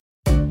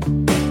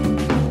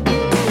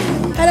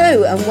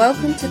Hello and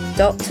welcome to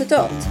Dot to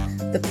Dot,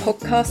 the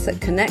podcast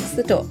that connects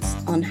the dots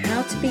on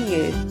how to be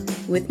you,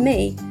 with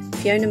me,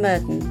 Fiona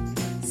Murden,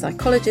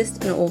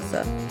 psychologist and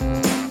author.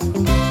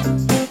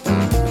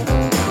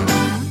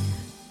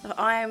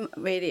 I'm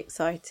really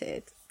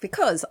excited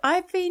because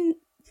I've been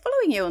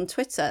following you on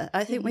Twitter.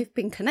 I think we've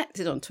been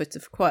connected on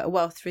Twitter for quite a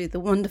while through the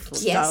wonderful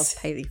Giles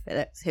Paley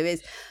Phillips, who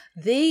is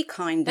the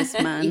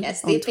kindest man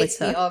on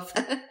Twitter. Of.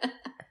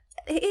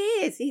 He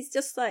is. He's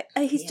just like,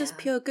 he's just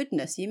pure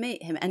goodness. You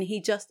meet him and he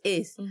just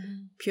is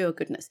pure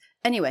goodness.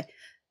 Anyway,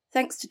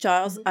 thanks to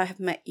Giles, I have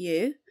met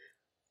you,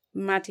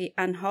 Maddie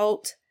Ann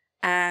Holt,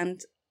 and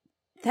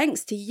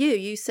thanks to you,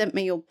 you sent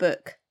me your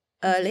book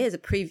early as a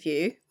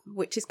preview,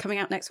 which is coming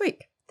out next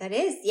week. That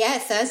is,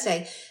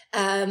 Thursday,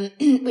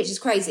 which is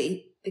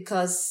crazy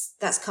because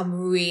that's come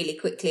really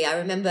quickly. I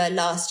remember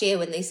last year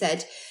when they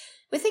said,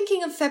 we're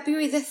thinking of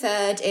February the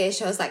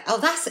 3rd-ish. I was like, oh,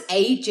 that's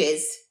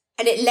ages.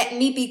 And it let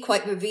me be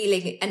quite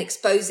revealing and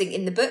exposing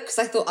in the book because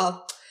I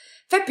thought,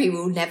 February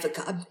will never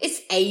come.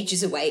 It's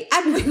ages away.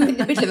 And we're in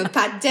the middle of a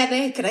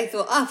pandemic. And I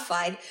thought,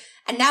 fine.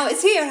 And now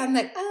it's here. And I'm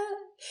like,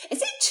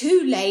 is it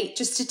too late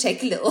just to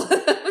take a little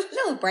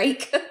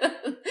break?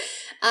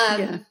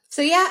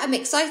 So I'm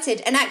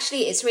excited. And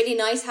actually, it's really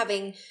nice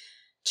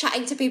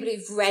chatting to people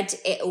who've read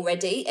it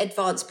already,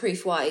 advanced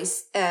proof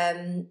wise,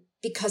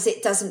 because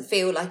it doesn't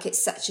feel like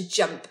it's such a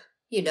jump,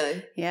 you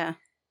know? Yeah.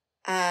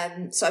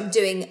 So I'm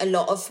doing a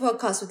lot of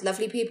podcasts with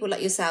lovely people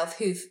like yourself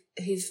who've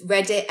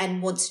read it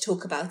and want to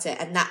talk about it.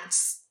 And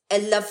that's a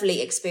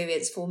lovely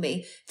experience for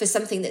me for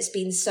something that's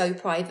been so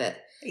private.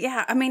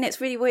 Yeah, I mean,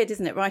 it's really weird,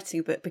 isn't it, writing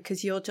a book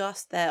because you're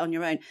just there on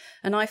your own.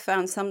 And I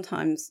found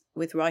sometimes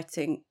with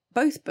writing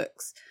both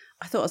books,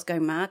 I thought I was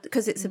going mad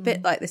because it's a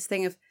bit like this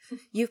thing of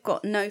you've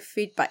got no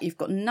feedback, you've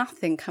got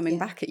nothing coming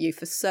back at you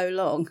for so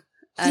long.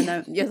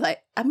 And you're like,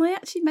 am I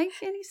actually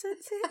making any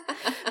sense here?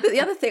 But the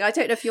other thing, I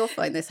don't know if you'll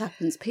find this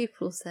happens,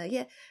 people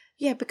say,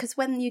 yeah, because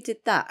when you did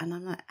that, and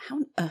I'm like, how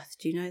on earth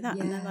do you know that?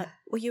 Yeah. And they're like,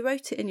 well, you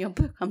wrote it in your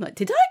book. I'm like,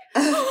 did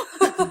I?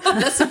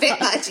 That's a bit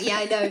much.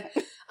 Yeah,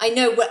 I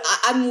know.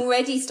 I'm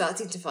already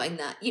starting to find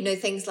that,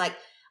 things like,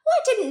 well,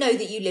 I didn't know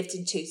that you lived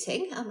in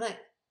Tooting. I'm like,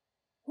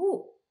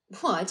 oh.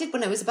 Well, I did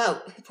when I was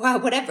about,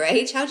 whatever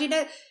age. How do you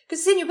know? Because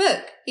it's in your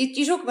book.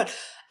 You talk about,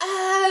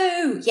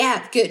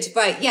 yeah, good.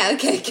 Right. Yeah.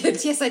 Okay,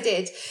 good. Yes, I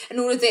did. And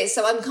all of this.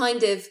 So I'm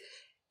kind of,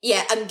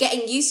 I'm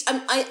getting used.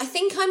 I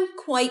think I'm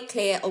quite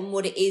clear on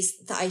what it is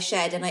that I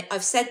shared. And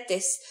I've said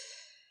this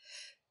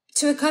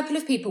to a couple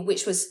of people,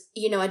 which was,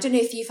 I don't know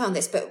if you found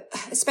this, but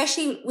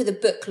especially with a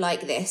book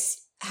like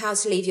this, How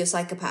to Leave Your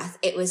Psychopath,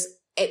 it was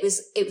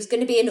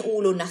going to be an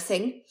all or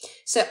nothing.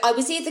 So I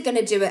was either going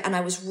to do it and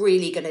I was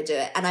really going to do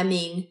it. And I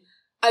mean,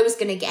 I was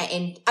going to get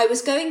in. I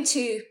was going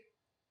to,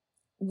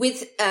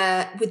 with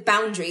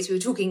boundaries, we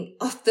were talking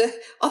off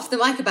the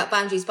mic about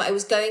boundaries, but I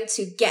was going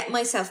to get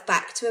myself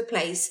back to a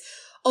place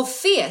of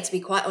fear, to be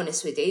quite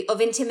honest with you, of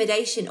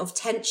intimidation, of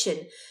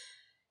tension,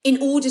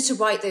 in order to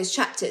write those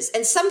chapters.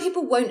 And some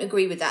people won't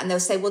agree with that. And they'll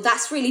say, well,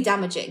 that's really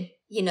damaging.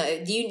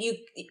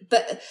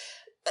 But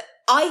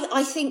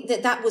I think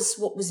that was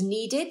what was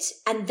needed.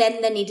 And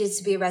then there needed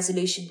to be a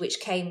resolution, which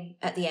came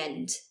at the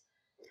end.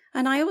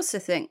 And I also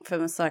think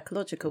from a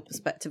psychological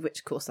perspective, which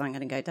of course I'm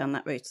going to go down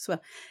that route as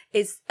well,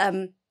 is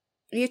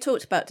you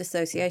talked about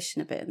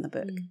dissociation a bit in the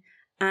book.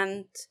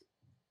 And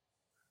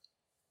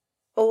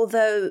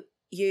although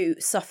you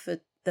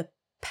suffered the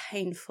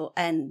painful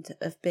end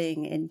of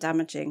being in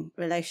damaging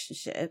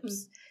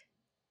relationships,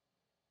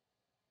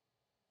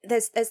 there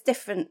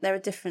are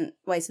different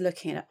ways of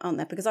looking at it, aren't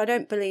there? Because I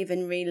don't believe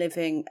in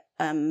reliving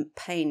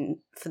pain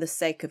for the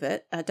sake of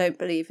it. I don't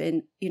believe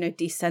in,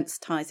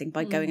 desensitizing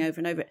by going over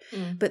and over it.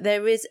 But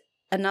there is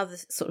another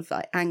sort of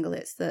like angle.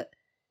 It's that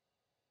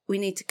we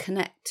need to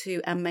connect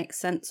to and make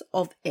sense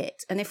of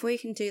it. And if we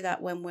can do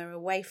that when we're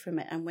away from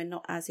it and we're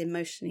not as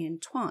emotionally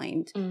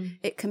entwined,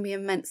 it can be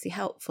immensely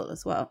helpful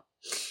as well.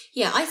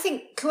 Yeah, I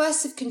think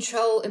coercive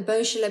control,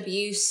 emotional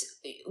abuse,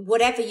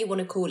 whatever you want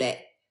to call it,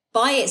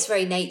 by its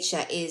very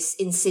nature is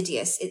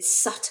insidious. It's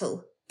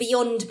subtle,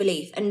 beyond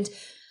belief. And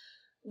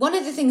one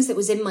of the things that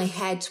was in my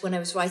head when I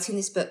was writing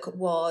this book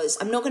was,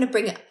 I'm not going to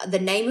bring the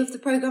name of the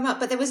program up,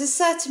 but there was a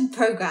certain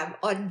program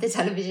on the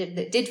television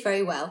that did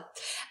very well.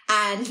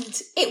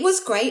 And it was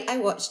great. I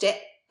watched it,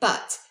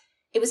 but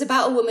it was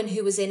about a woman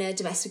who was in a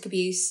domestic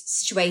abuse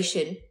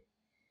situation.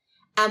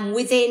 And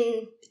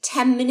within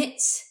 10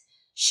 minutes,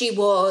 she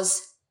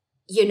was,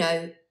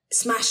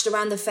 smashed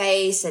around the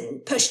face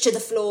and pushed to the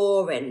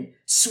floor and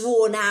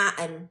sworn at.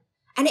 And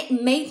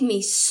it made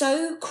me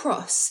so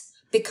cross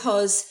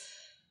because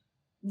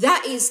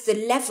that is the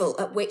level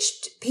at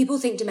which people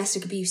think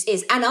domestic abuse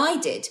is. And I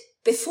did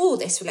before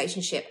this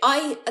relationship.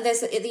 At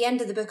the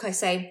end of the book, I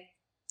say,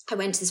 I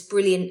went to this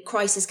brilliant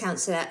crisis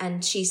counsellor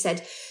and she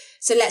said,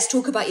 so let's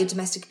talk about your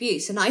domestic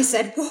abuse. And I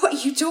said, what are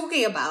you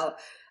talking about?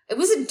 It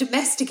wasn't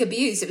domestic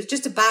abuse. It was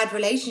just a bad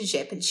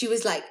relationship. And she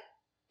was like,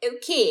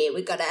 okay,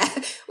 we've got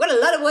a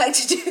lot of work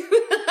to do.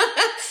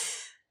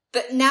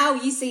 But now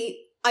you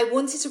see, I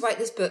wanted to write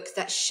this book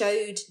that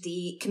showed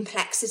the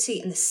complexity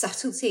and the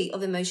subtlety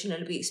of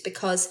emotional abuse,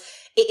 because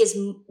it is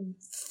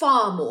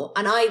far more.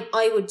 And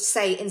I would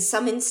say in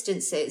some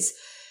instances,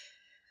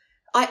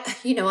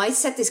 I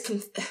said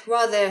this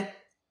rather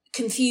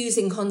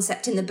confusing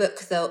concept in the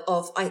book, though,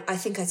 of, I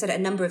think I said it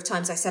a number of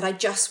times. I said, I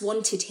just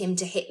wanted him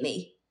to hit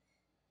me.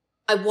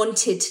 I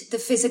wanted the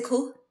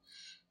physical,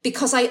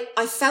 because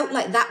I felt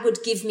like that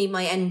would give me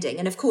my ending.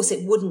 And of course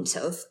it wouldn't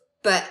have,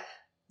 but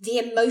the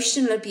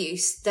emotional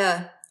abuse,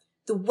 the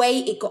way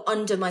it got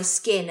under my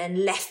skin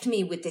and left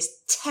me with this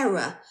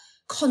terror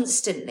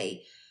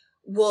constantly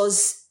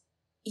was,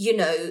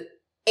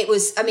 it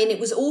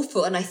was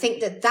awful. And I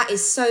think that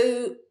is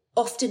so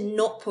often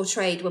not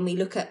portrayed when we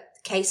look at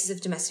cases of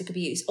domestic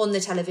abuse on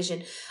the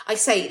television. I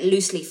say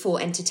loosely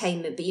for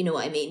entertainment, but you know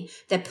what I mean.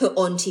 They're put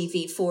on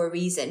TV for a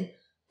reason.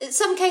 In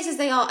some cases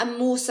they are, and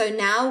more so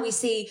now. We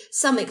see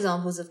some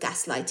examples of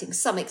gaslighting,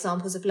 some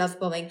examples of love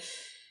bombing.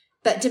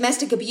 But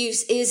domestic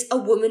abuse is a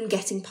woman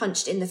getting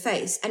punched in the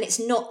face, and it's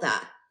not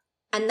that.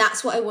 And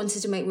that's what I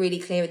wanted to make really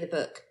clear in the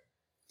book.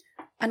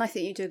 And I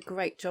think you do a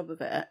great job of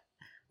it.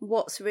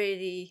 What's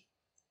really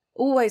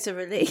always a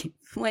relief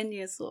when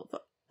you're sort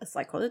of a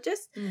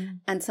psychologist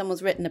and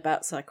someone's written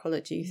about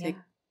psychology, you think,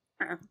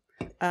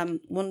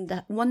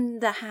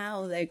 wonder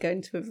how they're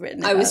going to have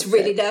written it. I was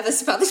really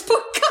nervous about this podcast.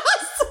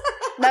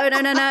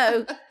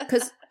 No.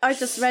 Because I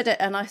just read it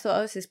and I thought,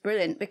 oh, this is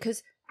brilliant,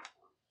 because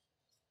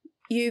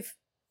you've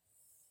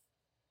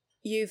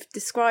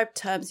described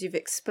terms, you've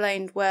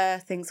explained where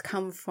things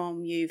come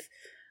from, you've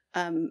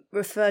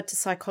referred to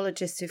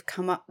psychologists who've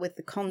come up with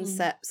the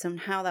concepts and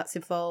how that's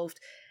evolved.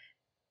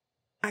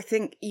 I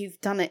think you've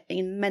done it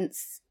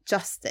immense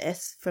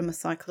justice from a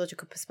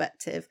psychological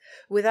perspective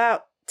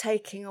without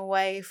taking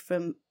away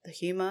from the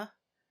humour.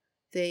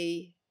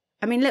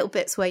 Little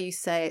bits where you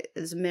say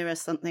there's a mirror,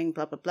 something,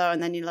 blah, blah, blah,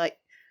 and then you're like,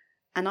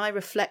 and I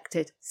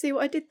reflected, see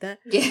what I did there?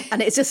 Yeah.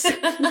 And it's just...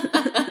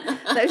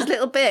 those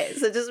little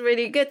bits are just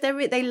really good.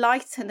 They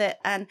lighten it,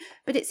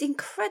 but it's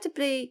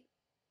incredibly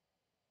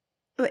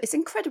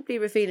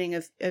revealing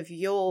of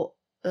your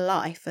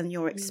life and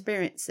your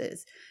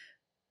experiences.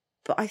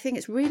 But I think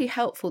it's really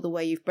helpful the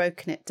way you've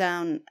broken it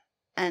down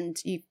and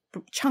you've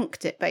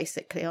chunked it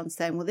basically on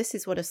saying, well, this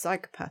is what a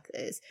psychopath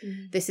is.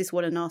 This is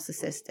what a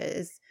narcissist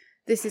is.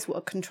 This is what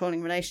a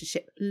controlling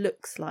relationship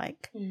looks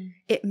like.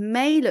 It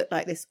may look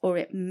like this or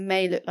it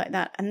may look like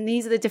that. And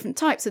these are the different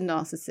types of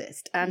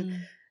narcissist.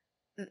 And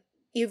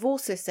you've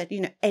also said,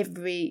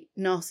 every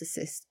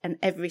narcissist and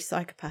every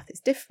psychopath is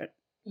different.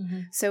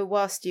 So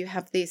whilst you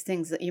have these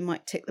things that you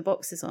might tick the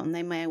boxes on,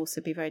 they may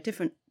also be very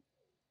different.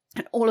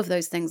 And all of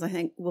those things, I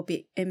think, will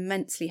be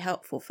immensely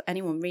helpful for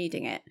anyone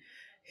reading it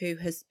who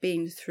has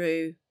been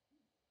through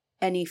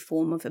any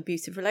form of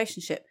abusive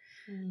relationship.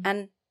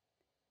 And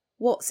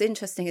what's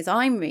interesting is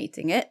I'm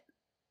reading it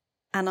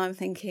and I'm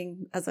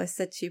thinking, as I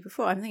said to you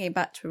before, I'm thinking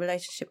back to a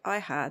relationship I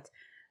had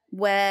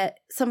where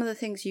some of the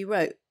things you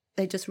wrote,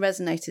 they just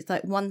resonated.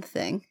 Like one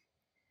thing,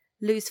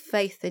 lose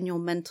faith in your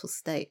mental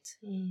state.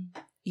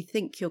 You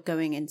think you're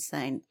going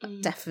insane.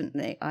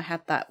 Definitely. I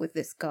had that with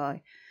this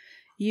guy.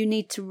 You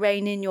need to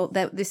rein in you're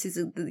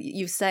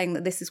saying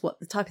that this is what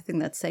the type of thing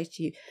they'd say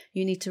to you.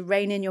 You need to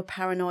rein in your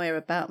paranoia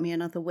about me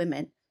and other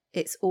women.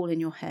 It's all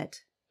in your head.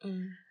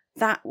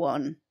 That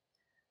one,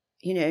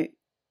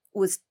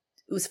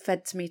 was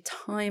fed to me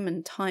time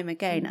and time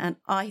again. And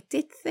I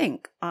did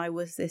think I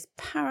was this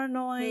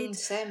paranoid,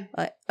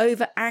 like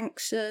over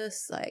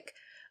anxious, like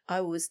I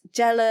was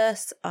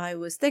jealous. I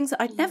was things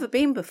that I'd never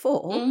been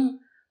before.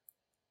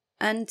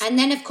 And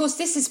then, of course,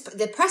 this is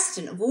the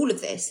precedent of all of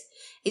this,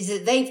 is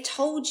that they've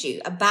told you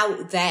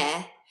about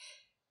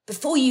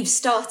before you've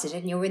started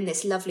and you're in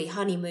this lovely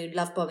honeymoon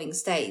love bombing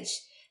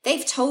stage,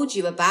 they've told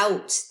you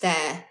about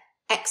their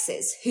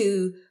exes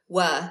who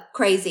were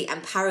crazy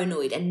and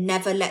paranoid and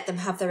never let them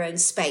have their own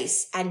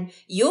space. And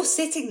you're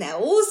sitting there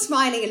all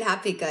smiling and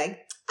happy going,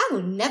 I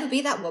will never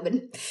be that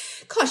woman.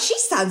 Gosh, she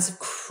sounds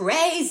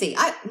crazy.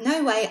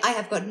 No way. I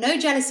have got no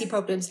jealousy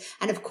problems.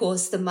 And of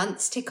course, the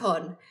months tick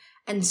on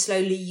and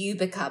slowly you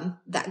become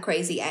that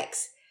crazy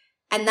ex.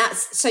 And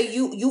so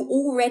you're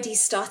already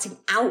starting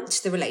out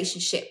the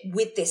relationship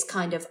with this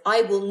kind of,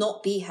 I will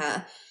not be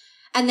her.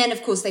 And then,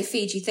 of course, they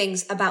feed you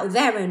things about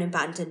their own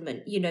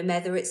abandonment,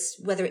 whether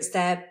it's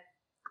their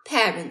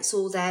parents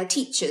or their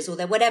teachers or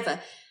their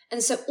whatever.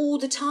 And so all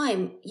the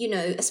time,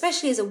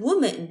 especially as a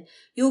woman,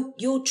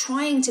 you're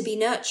trying to be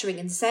nurturing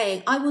and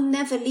saying, I will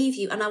never leave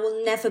you and I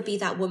will never be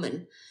that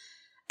woman.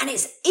 And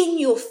it's in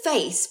your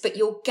face, but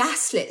you're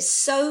gaslit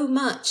so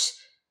much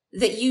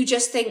that you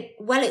just think,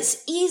 well,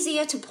 it's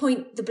easier to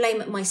point the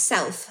blame at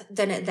myself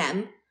than at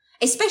them,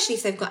 especially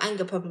if they've got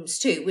anger problems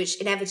too,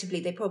 which inevitably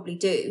they probably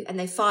do. And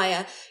they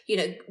fire,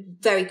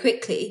 very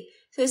quickly.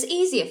 So it's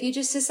easier for you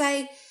just to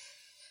say,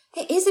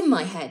 it is in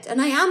my head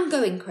and I am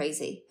going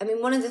crazy. I mean,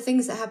 one of the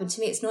things that happened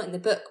to me, it's not in the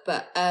book,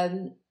 but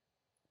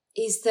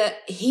is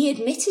that he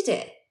admitted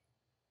it.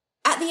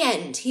 At the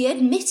end, he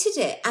admitted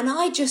it. And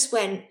I just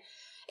went,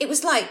 it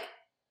was like,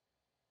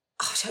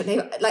 I don't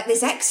know, like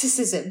this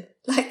exorcism,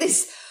 like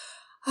this.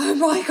 oh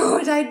my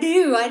God, I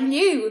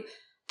knew.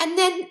 And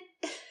then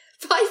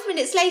 5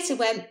 minutes later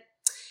went,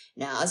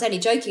 no, I was only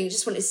joking. I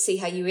just wanted to see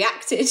how you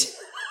reacted.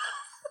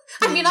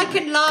 I mean, I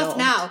can laugh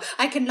now,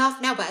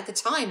 but at the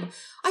time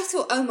I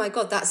thought, oh my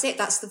God, that's it.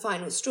 That's the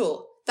final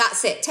straw.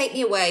 That's it. Take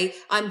me away.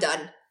 I'm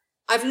done.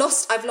 I've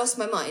lost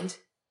my mind.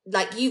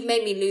 Like, you've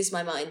made me lose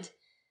my mind.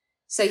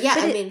 So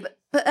yeah,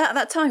 but at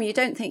that time, you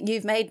don't think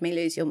you've made me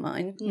lose your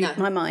mind. No.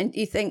 My mind.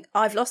 You think,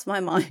 I've lost my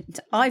mind.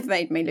 I've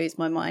made me lose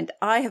my mind.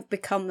 I have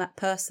become that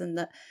person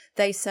that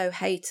they so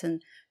hate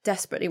and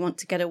desperately want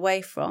to get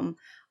away from.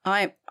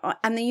 And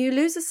then you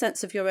lose a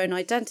sense of your own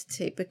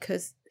identity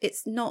because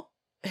it's not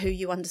who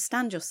you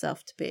understand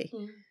yourself to be.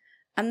 Mm.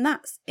 And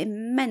that's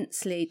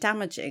immensely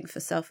damaging for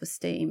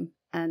self-esteem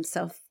and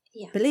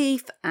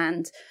self-belief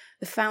and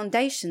the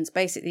foundations,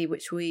 basically,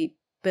 which we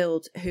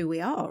build who we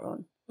are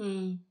on.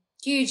 Mm.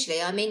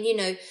 Hugely. I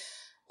mean,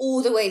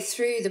 all the way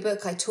through the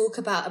book I talk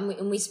about,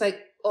 and we spoke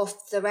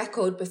off the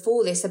record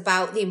before this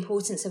about the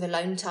importance of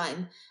alone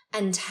time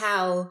and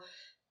how,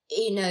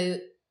 the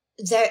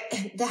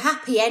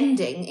happy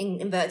ending, in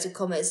inverted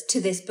commas,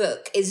 to this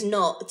book is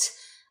not,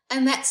 I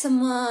met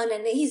someone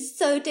and he's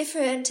so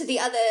different to the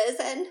others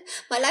and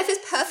my life is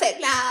perfect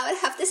now and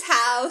have this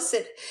house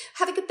and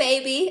having a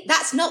baby.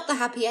 That's not the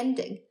happy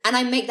ending. And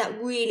I make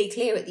that really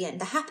clear at the end.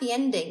 The happy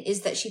ending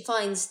is that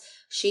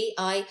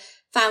I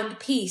found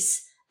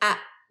peace at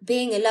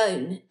being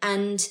alone.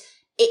 And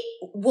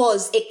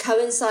it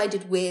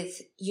coincided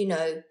with,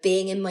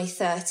 being in my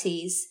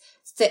 30s,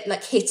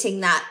 like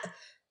hitting that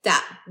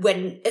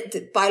when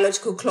the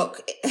biological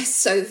clock,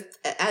 so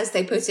as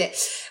they put it,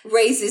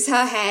 raises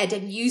her head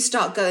and you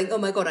start going, oh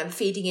my God, I'm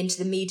feeding into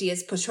the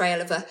media's portrayal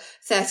of a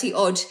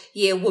 30-odd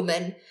year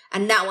woman.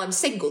 And now I'm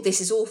single.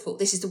 This is awful.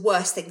 This is the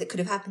worst thing that could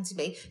have happened to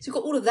me. So we've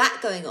got all of that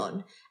going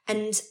on.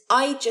 And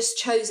I just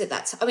chose at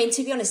that time. I mean,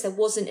 to be honest, there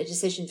wasn't a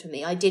decision for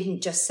me. I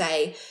didn't just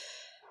say,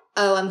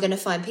 oh, I'm going to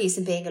find peace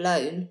in being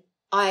alone.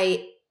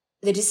 The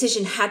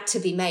decision had to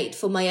be made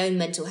for my own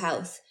mental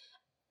health.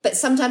 But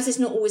sometimes it's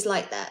not always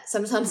like that.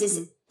 Sometimes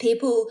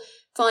people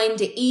find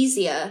it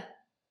easier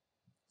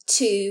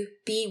to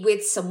be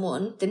with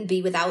someone than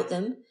be without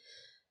them.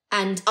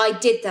 And I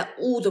did that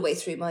all the way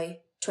through my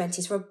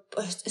 20s for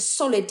a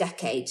solid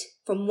decade,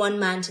 from one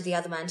man to the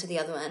other man to the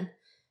other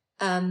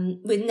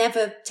man, with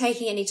never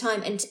taking any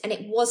time. And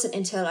it wasn't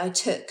until I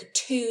took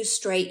 2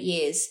 straight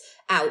years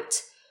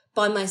out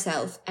by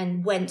myself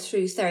and went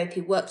through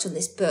therapy, worked on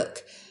this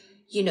book,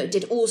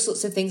 did all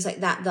sorts of things like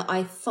that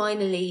I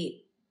finally...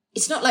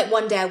 It's not like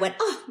one day I went,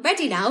 oh,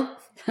 ready now.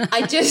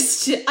 I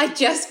just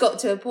got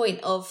to a point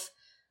of,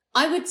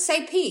 I would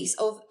say, peace,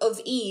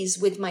 of ease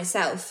with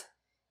myself.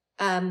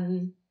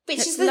 Which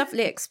is a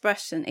lovely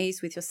expression,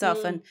 ease with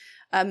yourself. And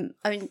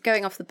I mean,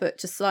 going off the book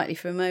just slightly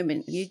for a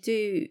moment, you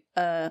do,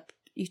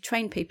 you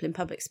train people in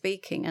public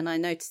speaking, and I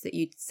noticed that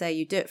you say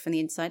you do it from the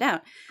inside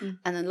out.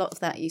 And a lot of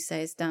that you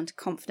say is down to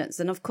confidence.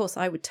 And of course,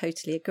 I would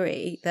totally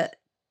agree that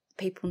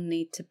people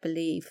need to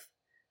believe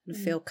and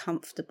feel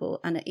comfortable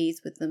and at ease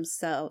with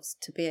themselves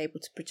to be able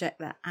to project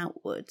that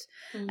outward.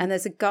 And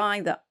there's a guy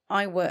that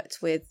I worked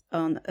with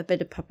on a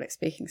bit of public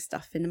speaking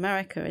stuff in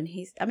America, and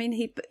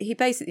he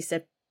basically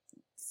said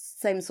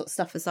same sort of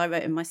stuff as I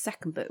wrote in my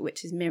second book,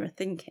 which is mirror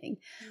thinking.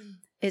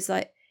 It's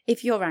like,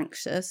 if you're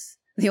anxious,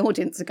 the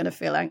audience are going to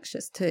feel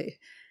anxious too.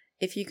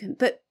 If you can,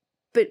 but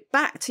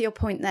back to your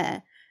point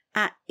there,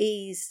 at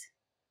ease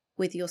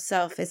with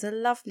yourself is a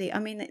lovely,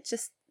 it's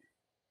just,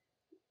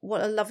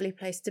 what a lovely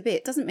place to be.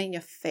 It doesn't mean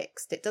you're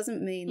fixed. It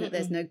doesn't mean that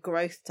there's no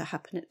growth to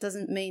happen. It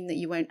doesn't mean that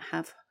you won't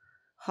have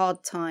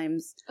hard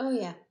times. Oh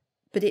yeah.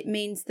 But it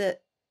means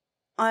that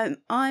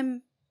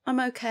I'm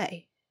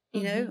okay.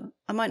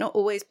 I might not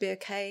always be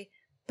okay,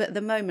 but at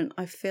the moment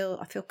I feel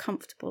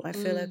comfortable. I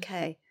feel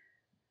okay.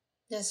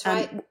 That's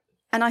right.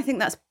 And I think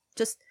that's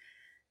just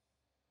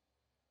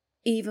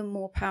even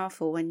more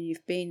powerful when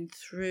you've been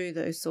through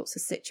those sorts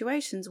of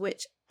situations,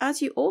 which,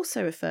 as you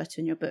also refer to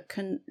in your book,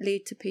 can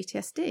lead to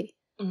PTSD.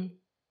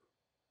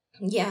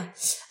 Yeah.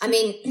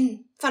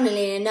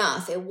 Funnily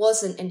enough, it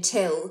wasn't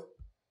until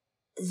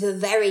the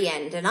very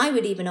end, and I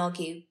would even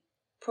argue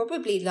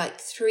probably like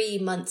 3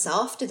 months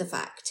after the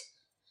fact,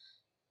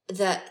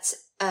 that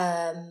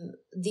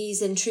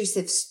these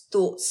intrusive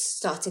thoughts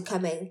started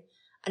coming.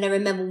 And I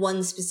remember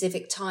one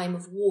specific time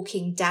of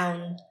walking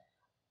down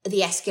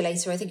the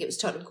escalator, I think it was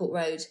Tottenham Court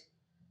Road,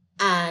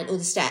 or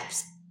the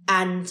steps.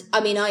 And I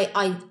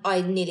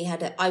nearly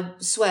had I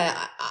swear,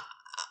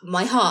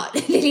 my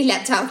heart nearly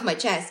leapt out of my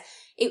chest.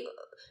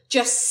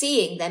 Just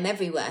seeing them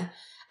everywhere,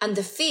 and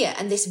the fear,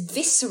 and this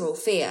visceral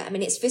fear.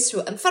 It's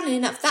visceral. And funnily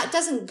enough, that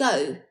hasn't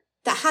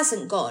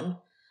gone.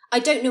 I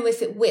don't know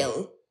if it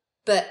will,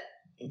 but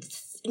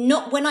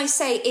not when I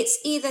say it's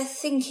either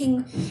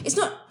thinking, it's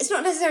not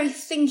necessarily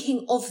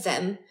thinking of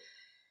them,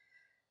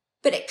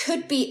 but it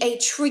could be a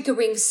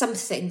triggering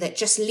something that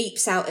just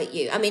leaps out at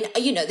you.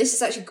 This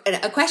is actually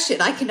a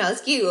question I can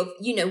ask you of,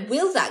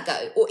 will that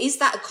go? Or is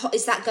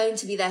that going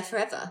to be there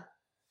forever?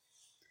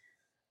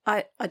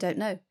 I don't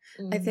know.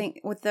 I think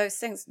with those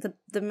things,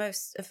 the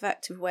most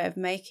effective way of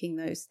making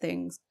those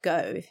things go,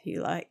 if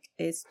you like,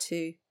 is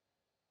to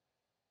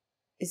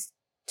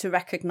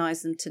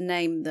recognize them, to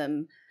name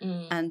them,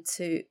 and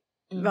to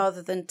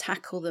rather than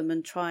tackle them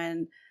and try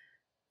and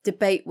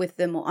debate with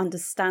them or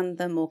understand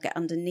them or get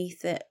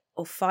underneath it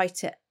or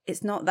fight it.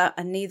 It's not that,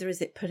 and neither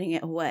is it putting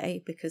it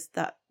away, because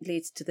that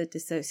leads to the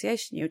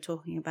dissociation you're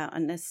talking about,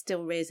 and it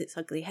still rears its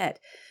ugly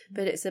head.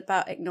 But it's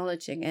about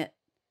acknowledging it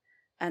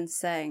and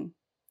saying,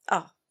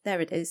 "Oh,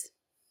 there it is,"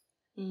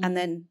 and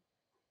then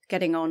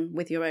getting on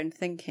with your own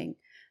thinking.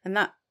 And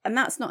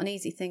that's not an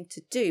easy thing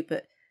to do,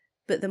 but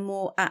the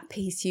more at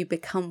peace you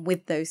become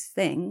with those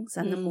things,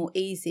 and the more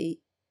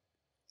easy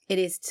it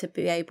is to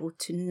be able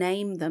to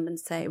name them and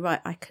say, right,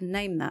 I can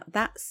name that.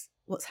 That's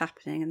what's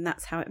happening, and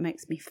that's how it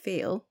makes me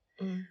feel.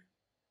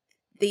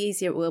 The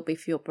easier it will be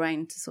for your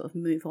brain to sort of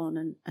move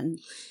on and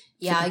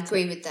yeah, I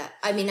agree with that.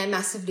 I mean, I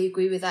massively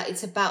agree with that.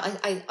 It's about,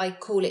 I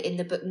call it in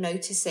the book,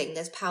 noticing.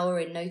 There's power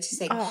in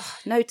noticing. Oh,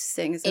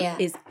 noticing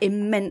is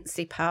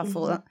immensely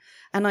powerful.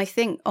 And I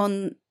think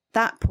on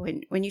that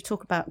point, when you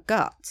talk about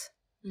gut,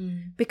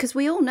 because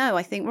we all know,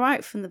 I think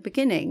right from the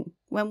beginning,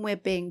 when we're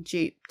being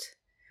duped,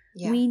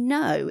 we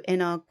know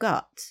in our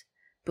gut,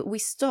 but we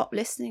stop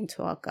listening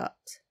to our gut.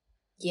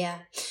 Yeah.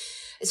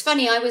 It's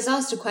funny, I was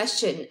asked a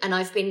question, and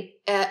I've been,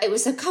 it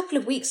was a couple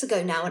of weeks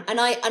ago now, and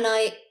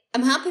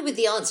I'm happy with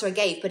the answer I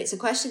gave, but it's a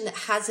question that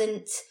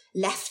hasn't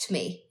left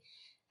me.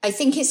 I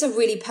think it's a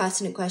really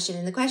pertinent question,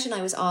 and the question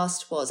I was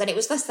asked was, and it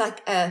was just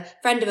like a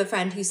friend of a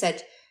friend who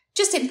said,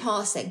 just in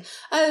passing,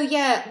 oh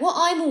yeah, what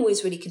I'm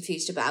always really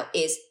confused about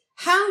is,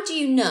 how do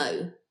you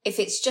know if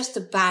it's just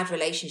a bad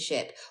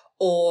relationship,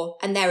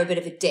 and they're a bit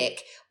of a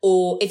dick,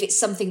 or if it's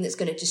something that's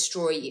going to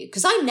destroy you?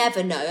 Because I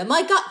never know. And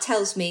my gut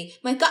tells me,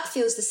 my gut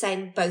feels the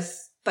same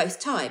both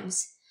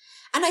times.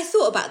 And I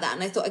thought about that,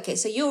 and I thought, okay,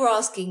 so you're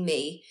asking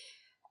me,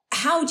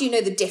 how do you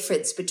know the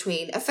difference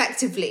between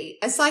effectively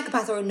a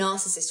psychopath or a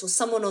narcissist, or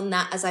someone on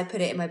that, as I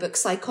put it in my book,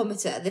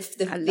 psychometer,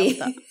 I love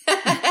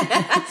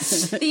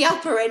that. the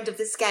upper end of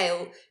the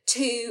scale,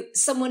 to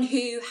someone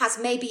who has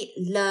maybe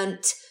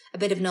learnt a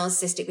bit of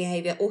narcissistic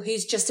behavior, or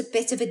who's just a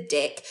bit of a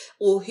dick,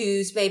 or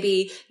who's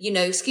maybe,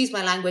 excuse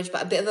my language,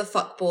 but a bit of a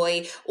fuck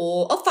boy,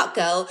 or a fuck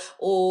girl,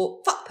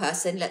 or fuck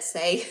person, let's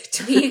say,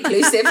 to be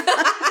inclusive.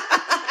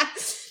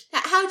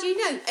 How do you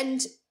know?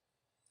 And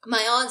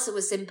my answer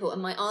was simple,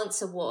 and my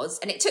answer was,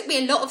 and it took me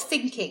a lot of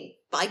thinking,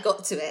 but I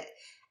got to it,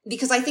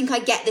 because I think I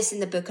get this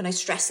in the book, and I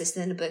stress this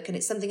in the book, and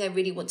it's something I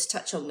really want to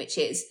touch on, which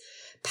is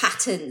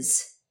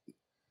patterns.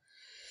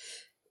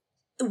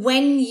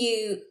 When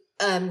you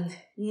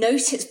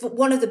notice, but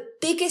one of the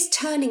biggest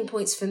turning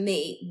points for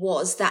me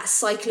was that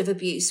cycle of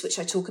abuse, which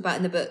I talk about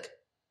in the book,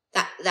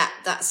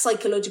 that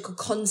psychological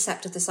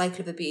concept of the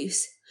cycle of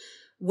abuse,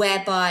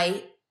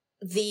 whereby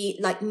the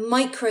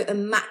micro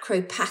and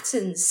macro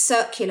patterns,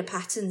 circular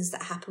patterns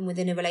that happen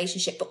within a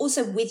relationship, but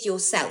also with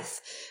yourself,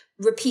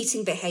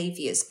 repeating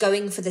behaviors,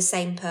 going for the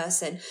same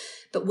person.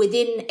 But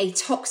within a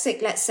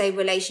toxic, let's say,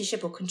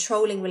 relationship or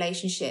controlling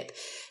relationship,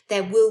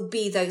 there will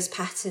be those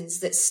patterns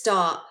that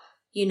start,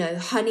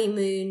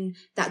 honeymoon,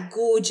 that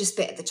gorgeous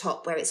bit at the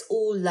top where it's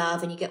all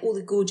love and you get all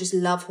the gorgeous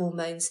love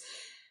hormones.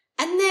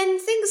 And then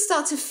things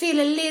start to feel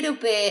a little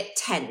bit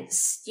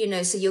tense,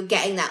 so you're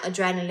getting that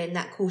adrenaline,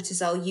 that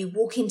cortisol. You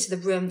walk into the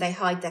room, they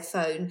hide their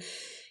phone.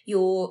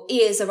 Your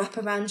ears are up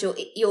around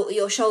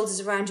your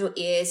shoulders around your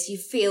ears. You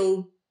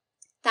feel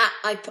that,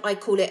 I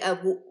call it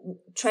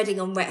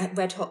treading on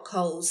red hot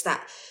coals,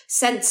 that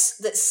sense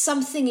that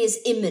something is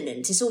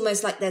imminent. It's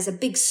almost like there's a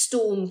big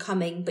storm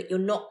coming, but you're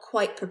not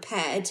quite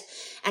prepared.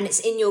 And it's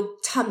in your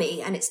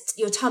tummy, and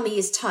your tummy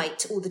is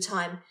tight all the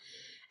time.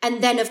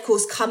 And then, of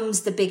course,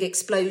 comes the big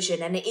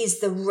explosion, and it is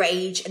the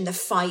rage and the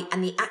fight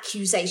and the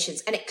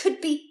accusations. And it could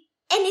be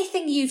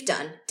anything you've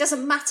done.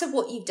 Doesn't matter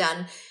what you've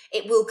done.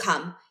 It will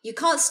come. You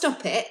can't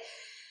stop it.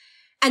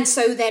 And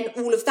so then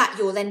all of that,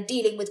 you're then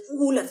dealing with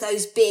all of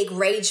those big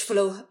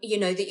rageful,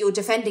 that you're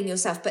defending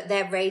yourself, but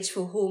they're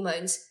rageful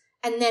hormones.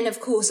 And then, of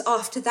course,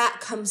 after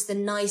that comes the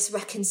nice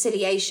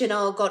reconciliation.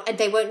 Oh, God. And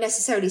they won't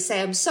necessarily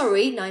say, I'm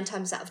sorry. 9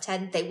 times out of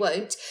 10, they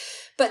won't.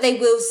 But they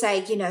will say,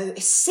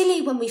 it's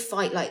silly when we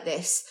fight like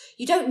this.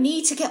 You don't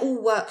need to get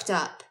all worked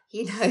up,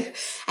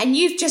 and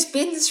you've just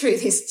been through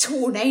this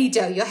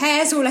tornado. Your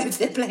hair's all over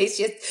the place.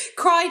 You've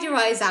cried your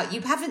eyes out.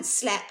 You haven't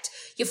slept.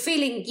 You're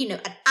feeling,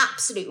 an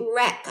absolute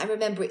wreck. I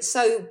remember it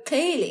so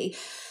clearly.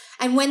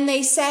 And when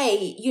they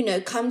say,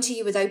 come to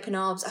you with open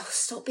arms, oh,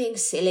 stop being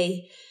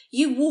silly.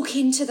 You walk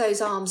into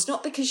those arms,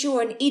 not because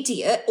you're an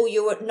idiot or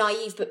you're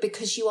naive, but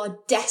because you are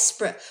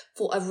desperate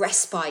for a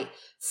respite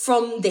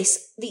from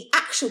the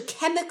actual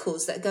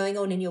chemicals that are going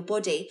on in your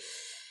body.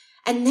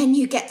 And then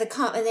you get the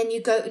cut, and then you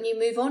go and you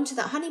move on to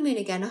that honeymoon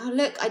again. Oh,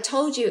 look, I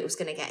told you it was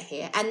going to get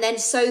here. And then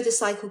so the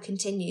cycle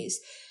continues.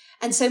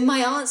 And so my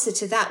answer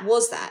to that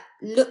was that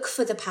look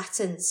for the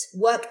patterns,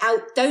 work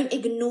out, don't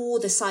ignore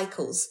the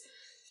cycles.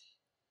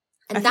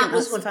 And that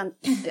was one.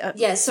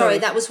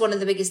 That was one of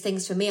the biggest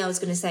things for me. I was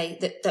going to say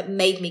that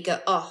made me go,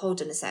 oh,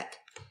 hold on a sec.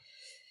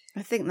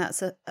 I think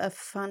that's a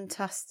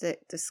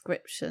fantastic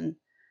description.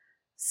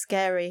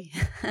 Scary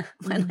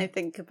when I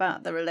think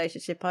about the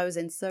relationship I was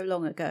in so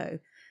long ago.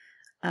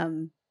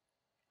 And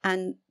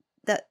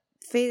that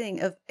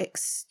feeling of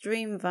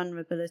extreme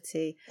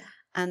vulnerability,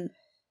 and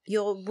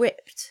you're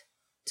ripped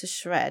to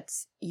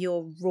shreds,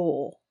 you're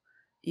raw,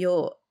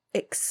 you're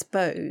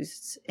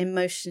exposed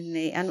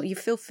emotionally, and you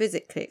feel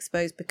physically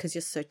exposed because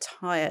you're so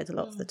tired a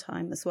lot of the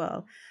time as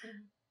well.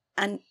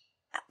 And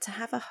to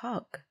have a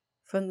hug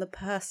from the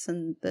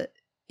person that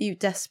you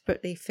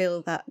desperately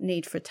feel that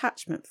need for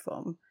attachment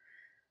from,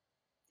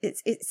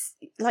 it's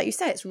like you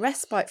say, it's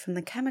respite from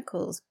the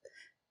chemicals,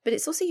 but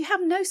it's also, you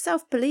have no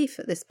self-belief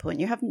at this point.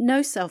 You have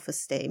no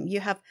self-esteem.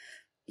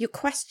 You're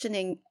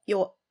questioning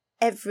your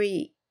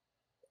every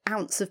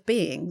ounce of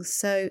being.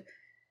 So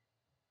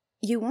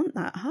you want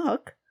that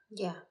hug.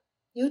 Yeah,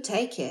 you'll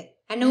take it.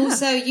 And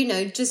also,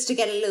 just to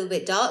get a little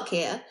bit dark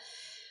here,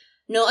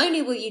 not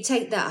only will you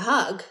take that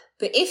hug,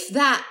 but if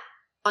that,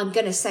 I'm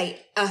going to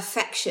say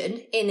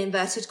affection in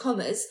inverted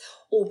commas,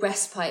 or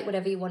respite,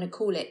 whatever you want to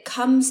call it,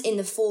 comes in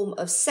the form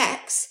of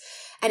sex,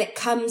 and it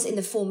comes in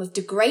the form of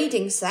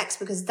degrading sex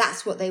because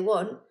that's what they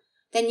want,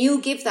 then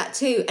you'll give that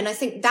too. And I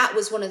think that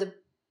was one of the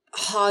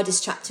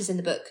hardest chapters in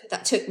the book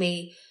that took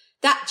me,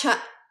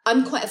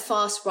 I'm quite a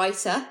fast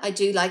writer. I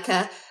do like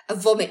a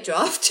vomit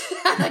draft.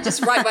 I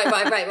just write.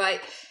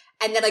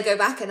 And then I go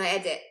back and I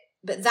edit.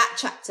 But that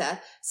chapter,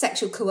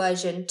 sexual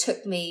coercion,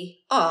 took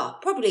me,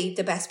 probably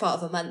the best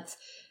part of a month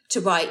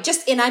to write.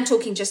 I'm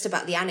talking just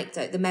about the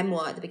anecdote, the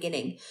memoir at the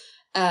beginning.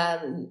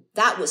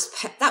 That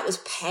was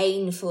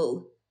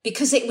painful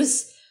because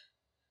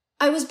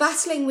I was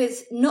battling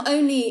with not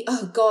only,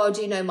 oh God,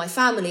 my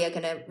family are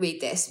going to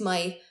read this.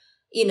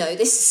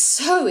 This is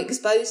so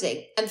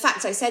exposing. In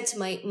fact, I said to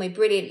my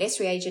brilliant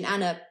literary agent,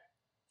 Anna,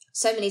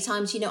 so many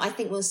times, I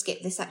think we'll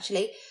skip this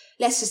actually.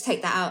 Let's just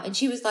take that out. And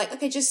she was like,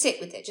 okay, just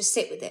sit with it.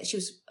 She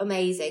was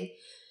amazing.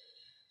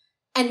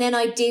 And then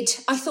I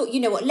thought, you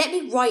know what, let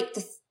me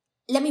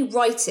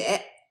write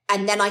it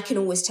and then I can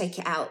always take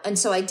it out. And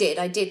so I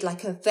did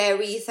like a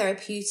very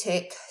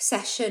therapeutic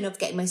session of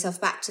getting myself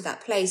back to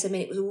that place. I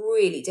mean, it was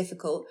really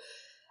difficult.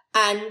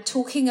 And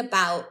talking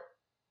about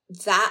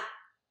that,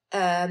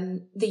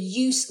 the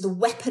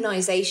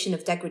weaponization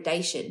of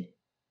degradation,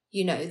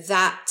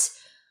 that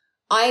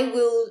I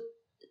will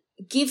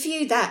give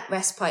you that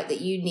respite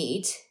that you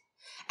need,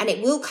 and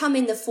it will come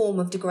in the form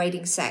of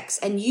degrading sex,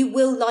 and you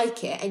will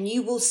like it, and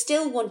you will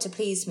still want to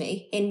please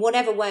me in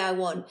whatever way I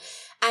want.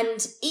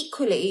 And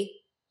equally,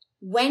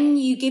 when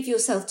you give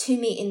yourself to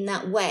me in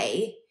that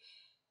way,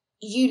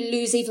 you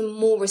lose even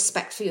more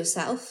respect for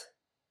yourself.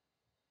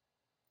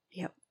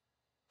 Yep.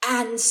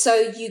 And so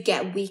you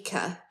get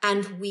weaker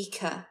and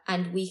weaker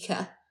and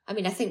weaker. I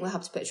mean, I think we'll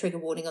have to put a trigger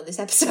warning on this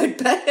episode,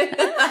 but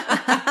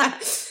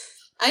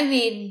I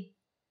mean,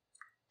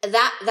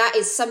 that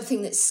is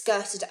something that's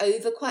skirted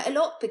over quite a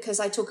lot because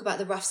I talk about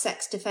the rough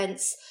sex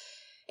defense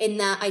in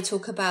that I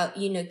talk about,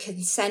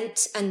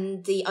 consent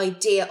and the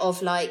idea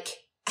of like,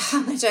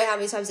 I don't know how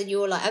many times in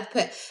your life I've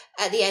put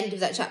at the end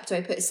of that chapter,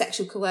 I put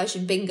sexual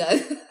coercion bingo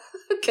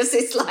because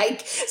it's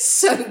like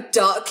so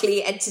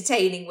darkly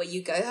entertaining where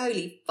you go,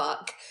 holy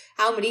fuck,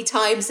 how many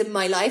times in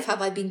my life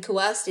have I been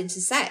coerced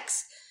into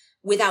sex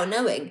without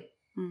knowing?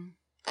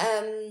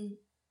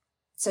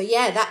 So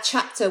yeah, that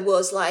chapter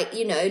was like,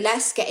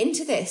 let's get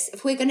into this.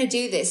 If we're going to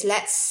do this,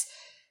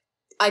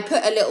 I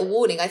put a little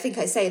warning. I think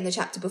I say in the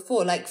chapter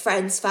before, like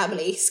friends,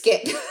 family,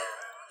 skip.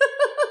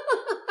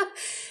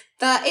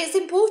 But it's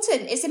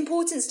important. It's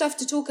important stuff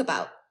to talk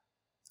about.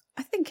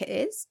 I think it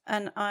is.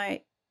 And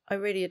I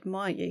really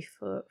admire you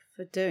for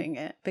doing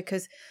it,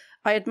 because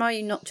I admire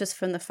you not just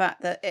from the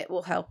fact that it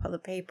will help other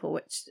people,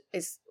 which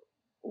is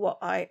what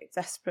I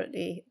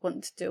desperately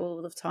want to do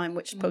all the time,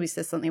 which probably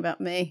says something about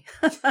me.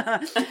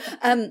 But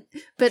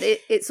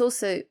it's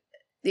also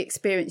the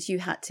experience you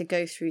had to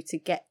go through to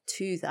get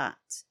to that.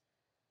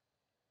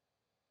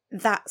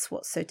 That's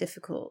what's so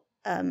difficult,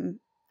 and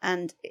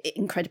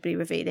incredibly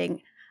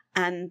revealing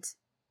and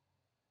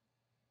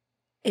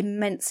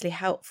immensely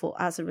helpful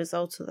as a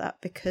result of that,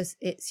 because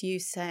it's you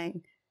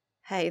saying,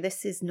 hey,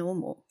 this is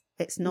normal.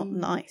 It's not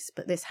nice,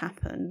 but this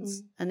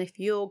happens. And if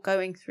you're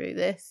going through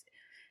this,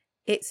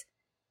 it's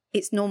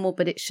normal,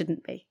 but it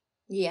shouldn't be.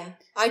 Yeah.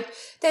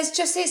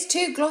 It's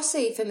too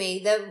glossy for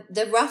me.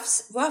 The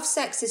rough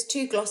sex is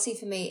too glossy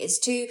for me. It's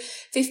too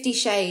 50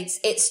 Shades.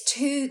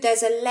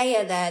 There's a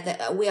layer there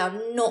that we are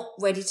not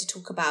ready to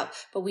talk about,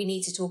 but we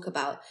need to talk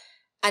about.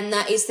 And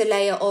that is the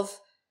layer of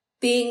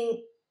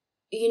being,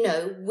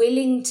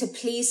 willing to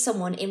please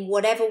someone in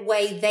whatever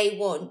way they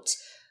want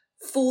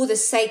for the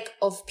sake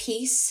of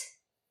peace.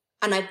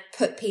 And I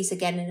put peace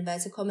again in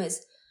inverted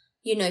commas,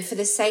 for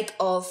the sake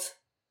of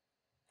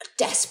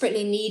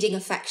desperately needing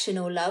affection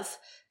or love.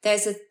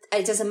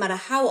 It doesn't matter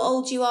how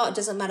old you are. It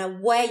doesn't matter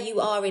where you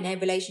are in a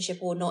relationship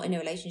or not in a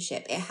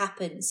relationship. It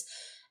happens.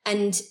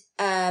 And,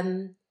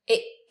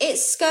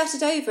 it's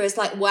skirted over as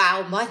like,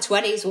 wow, my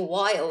 20s were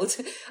wild.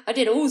 I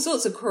did all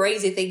sorts of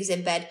crazy things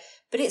in bed.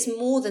 But it's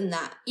more than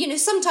that. You know,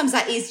 sometimes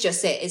that is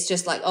just it. It's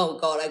just like, oh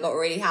God, I got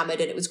really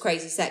hammered and it was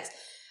crazy sex.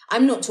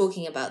 I'm not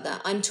talking about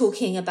that. I'm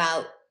talking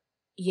about,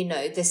 you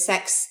know, the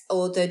sex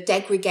or the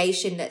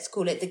degradation, let's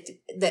call it,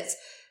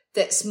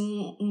 that's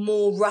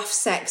more rough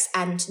sex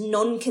and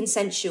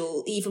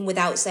non-consensual, even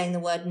without saying the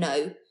word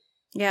no.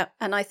 Yeah,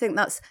 and I think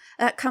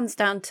that comes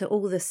down to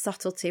all this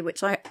subtlety,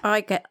 which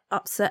I get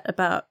upset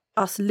about,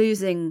 us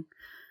losing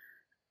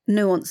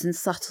nuance and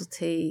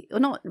subtlety, or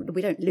not,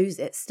 we don't lose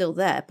it, it's still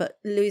there, but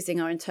losing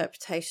our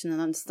interpretation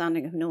and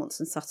understanding of nuance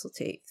and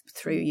subtlety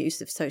through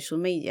use of social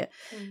media.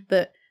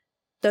 But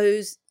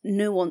those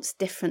nuanced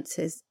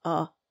differences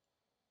are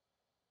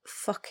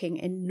fucking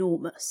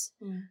enormous.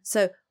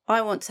 So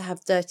I want to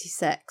have dirty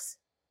sex,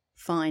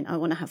 fine, I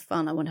want to have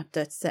fun, I want to have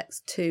dirty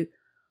sex too.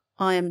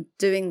 I am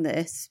doing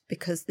this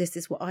because this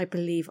is what I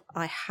believe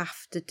I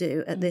have to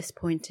do at this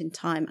point in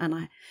time,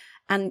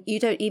 and you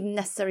don't even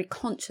necessarily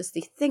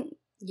consciously think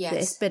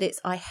this, but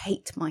it's I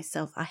hate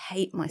myself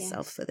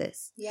for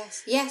this.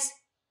 Yes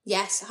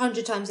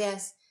 100 times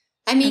yes.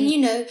 I mean, you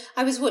know,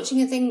 I was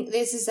watching a thing,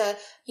 this is a,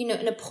 you know,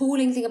 an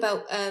appalling thing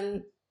about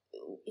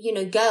you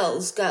know,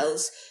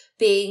 girls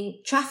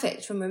being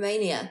trafficked from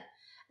Romania,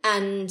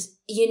 and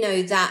you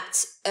know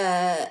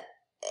that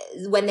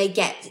when they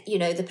get, you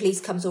know, the police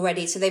comes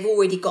already, so they've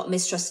already got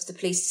mistrust of the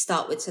police to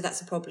start with, so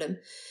that's a problem.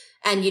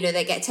 And, you know,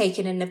 they get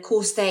taken, and of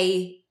course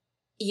they,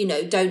 you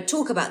know, don't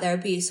talk about their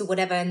abuse or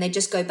whatever, and they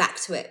just go back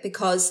to it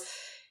because,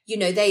 you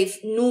know, they've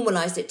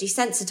normalized it,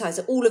 desensitized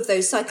it, all of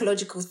those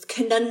psychological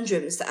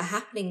conundrums that are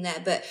happening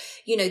there. But,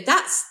 you know,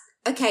 that's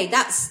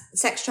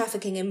sex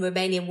trafficking in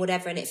Romania and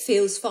whatever, and it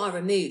feels far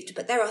removed.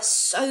 But there are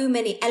so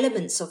many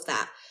elements of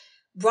that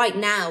right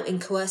now in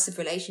coercive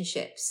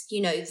relationships,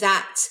 you know,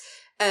 that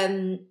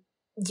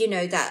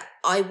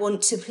I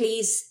want to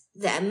please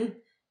them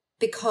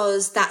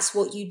because that's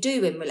what you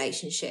do in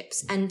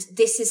relationships. And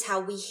this is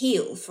how we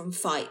heal from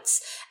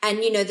fights.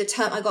 And, you know,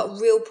 I got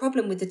a real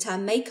problem with the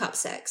term makeup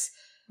sex.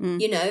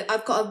 You know,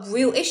 I've got a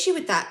real issue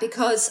with that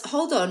because,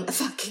 hold on a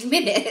fucking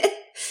minute.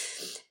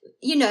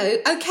 You know,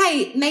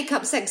 okay,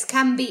 makeup sex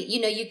can be, you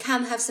know, you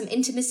can have some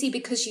intimacy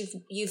because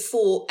you've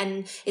fought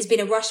and it's been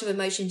a rush of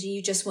emotions and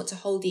you just want to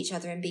hold each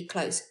other and be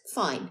close.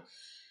 Fine.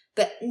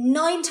 But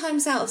 9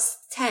 times out of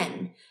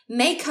 10,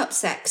 makeup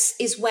sex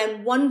is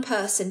when one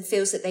person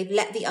feels that they've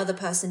let the other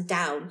person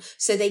down.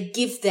 So they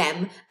give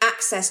them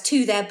access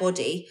to their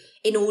body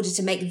in order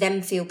to make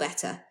them feel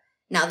better.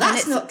 Now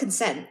that's not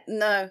consent.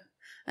 No.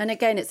 And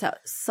again, it's that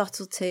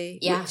subtlety,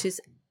 which is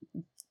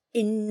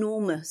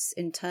enormous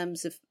in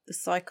terms of the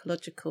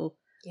psychological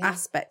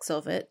aspects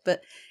of it.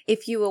 But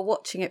if you were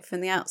watching it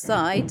from the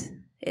outside,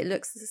 it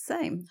looks the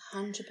same.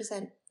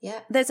 100%.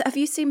 Yeah. Have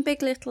you seen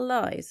Big Little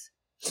Lies?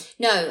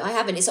 No, I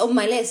haven't. It's on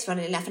my list,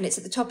 funnily enough, and it's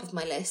at the top of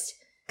my list.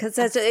 Because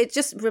it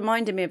just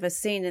reminded me of a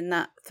scene in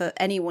that, for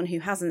anyone who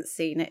hasn't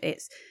seen it,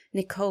 it's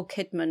Nicole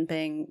Kidman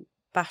being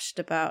bashed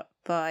about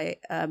by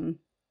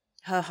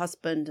her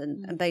husband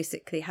and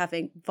basically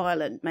having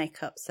violent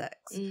makeup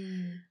sex.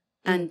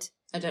 And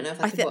I don't know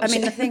if I could watch it. I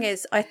mean, the thing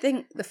is, I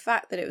think the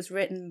fact that it was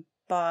written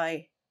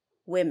by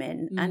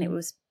women and it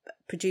was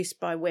produced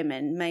by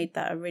women made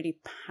that a really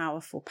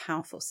powerful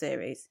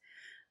series.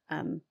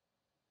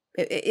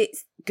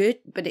 It's good,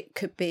 but it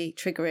could be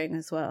triggering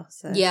as well.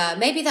 So yeah,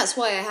 maybe that's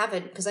why I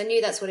haven't, because I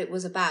knew that's what it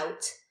was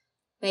about.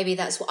 Maybe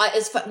that's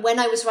what when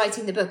I was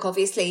writing the book,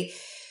 obviously,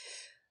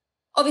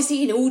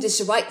 in order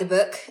to write the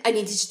book, I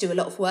needed to do a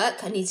lot of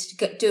work. I needed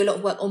to do a lot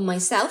of work on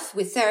myself,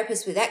 with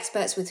therapists, with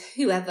experts, with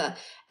whoever,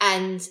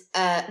 and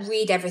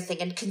read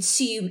everything and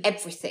consume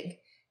everything,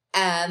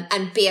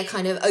 and be a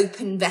kind of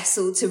open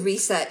vessel to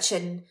research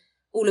and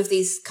all of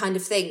these kind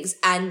of things.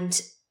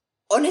 And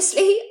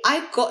honestly,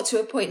 I've got to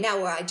a point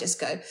now where I just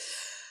go,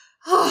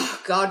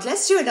 oh God,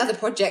 let's do another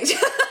project.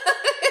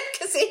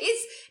 Because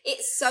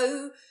it's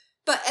so,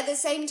 but at the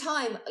same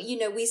time, you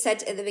know, we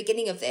said at the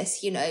beginning of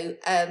this, you know,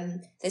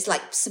 there's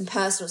like some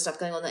personal stuff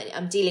going on that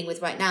I'm dealing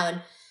with right now.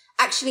 And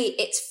actually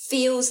it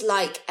feels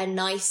like a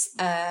nice,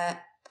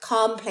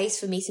 calm place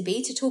for me to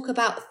be, to talk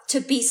about, to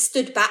be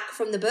stood back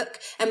from the book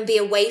and be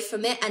away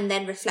from it and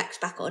then reflect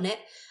back on it.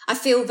 I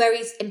feel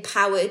very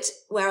empowered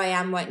where I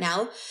am right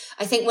now.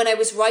 I think when I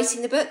was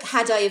writing the book,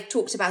 had I have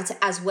talked about it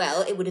as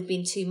well, it would have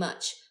been too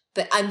much.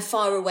 But I'm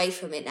far away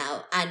from it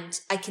now and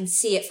I can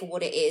see it for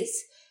what it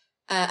is.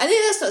 I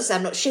think that's not to say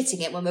I'm not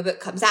shitting it when my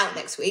book comes out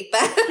next week,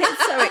 but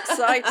it's so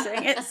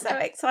exciting. It's so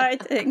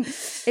exciting.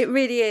 It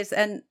really is.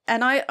 And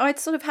I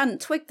sort of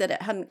hadn't twigged that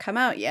it hadn't come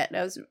out yet.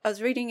 I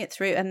was reading it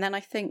through, and then I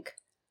think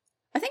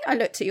I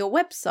looked at your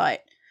website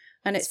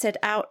and it said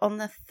out on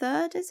the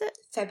 3rd, is it?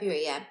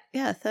 February, yeah.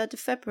 Yeah, 3rd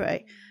of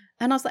February.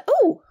 And I was like,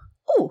 oh,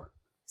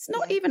 it's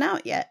not even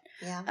out yet.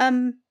 Yeah.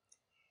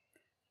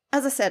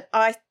 As I said,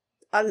 I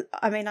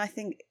mean, I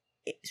think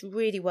it's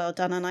really well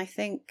done, and I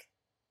think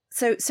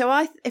so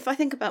if I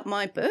think about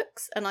my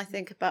books, and I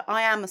think about,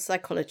 I am a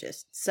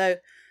psychologist, so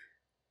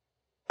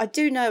I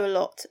do know a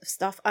lot of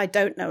stuff. I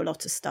don't know a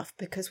lot of stuff,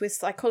 because with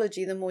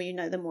psychology, the more you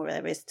know, the more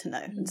there is to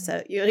know. And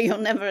so you're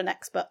never an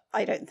expert,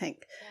 I don't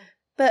think. Yeah.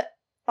 But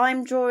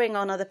I'm drawing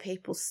on other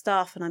people's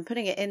stuff and I'm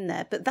putting it in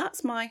there, but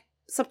that's my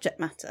subject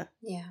matter.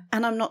 Yeah.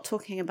 And I'm not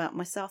talking about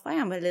myself. I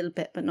am a little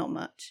bit, but not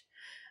much.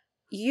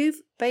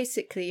 You've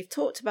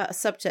talked about a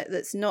subject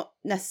that's not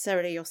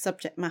necessarily your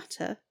subject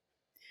matter.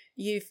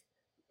 You've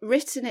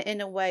written it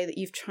in a way that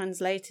you've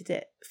translated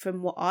it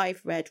from what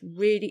I've read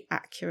really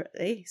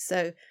accurately.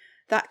 So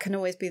that can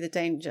always be the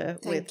danger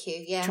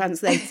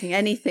translating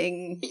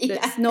anything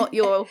that's not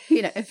your,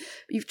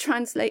 you've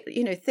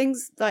translated,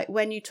 things like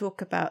when you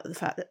talk about the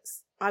fact that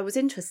I was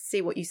interested to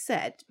see what you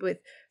said with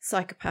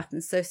psychopath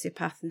and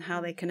sociopath and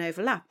how they can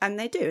overlap. And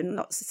they do. And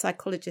lots of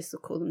psychologists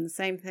will call them the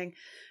same thing.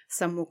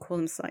 Some will call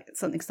them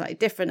something slightly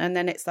different. And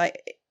then it's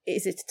like,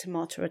 is it a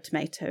tomato or a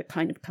tomato? It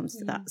kind of comes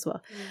to that as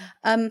well.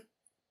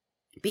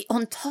 But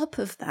on top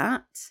of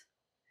that,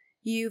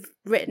 you've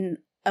written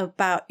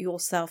about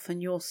yourself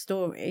and your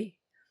story.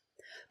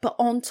 But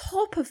on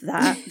top of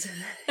that,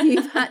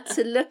 you've had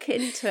to look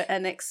into it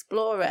and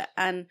explore it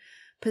and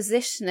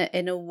position it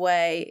in a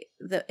way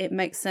that it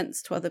makes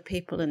sense to other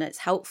people and it's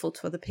helpful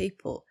to other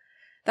people.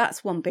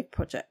 That's one big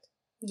project.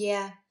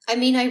 Yeah. I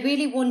mean, I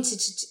really wanted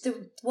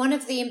to... one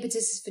of the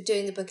impetuses for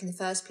doing the book in the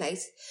first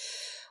place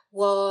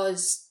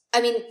was...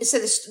 so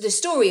the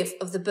story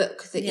of the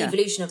book, the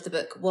evolution of the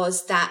book,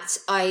 was that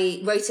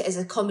I wrote it as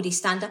a comedy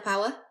stand-up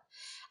hour.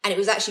 And it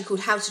was actually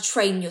called How to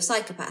Train Your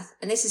Psychopath.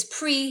 And this is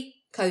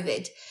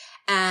pre-COVID.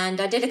 And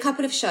I did a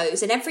couple of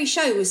shows and every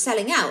show was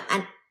selling out.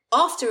 And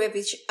after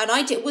every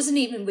wasn't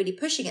even really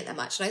pushing it that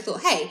much. And I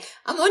thought, hey,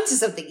 I'm onto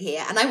something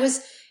here. And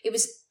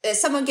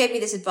someone gave me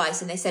this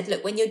advice and they said,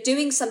 look, when you're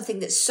doing something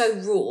that's so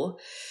raw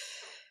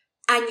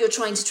and you're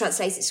trying to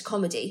translate it to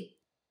comedy,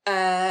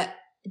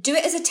 do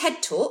it as a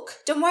TED talk.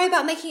 Don't worry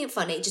about making it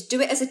funny. Just do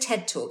it as a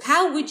TED talk.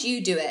 How would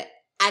you do it?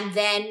 And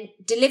then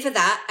deliver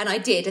that. And I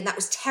did. And that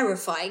was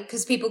terrifying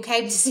because people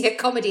came to see a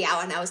comedy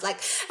hour and I was like,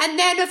 and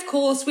then of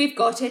course we've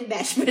got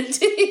enmeshment,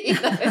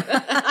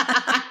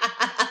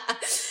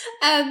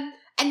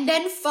 and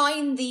then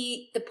find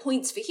the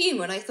points for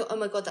humor. And I thought, oh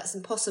my God, that's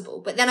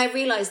impossible. But then I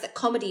realized that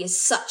comedy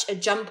is such a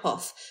jump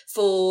off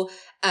for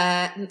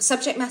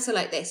subject matter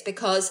like this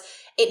because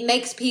it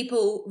makes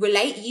people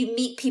relate. You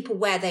meet people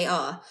where they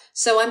are.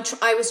 So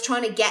I was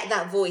trying to get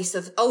that voice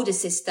of older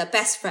sister,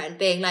 best friend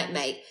being like,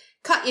 mate,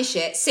 cut your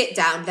shit, sit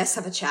down, let's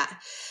have a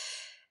chat.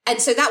 And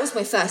so that was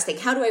my first thing.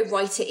 How do I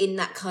write it in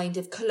that kind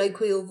of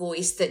colloquial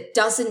voice that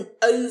doesn't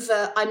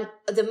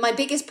my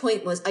biggest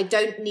point was I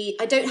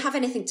don't have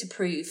anything to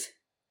prove,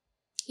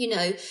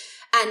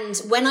 and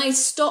when I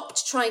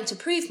stopped trying to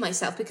prove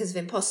myself because of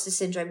imposter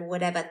syndrome or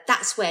whatever,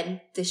 that's when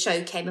the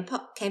show came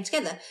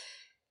together.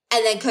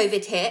 And then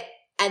COVID hit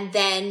and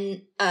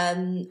then,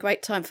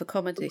 great time for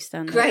comedy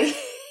stand-up. Great.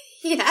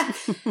 Yeah.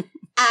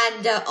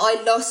 And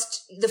I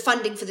lost the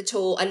funding for the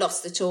tour. I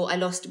lost the tour. I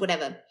lost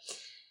whatever.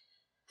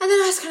 And then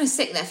I was kind of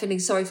sitting there feeling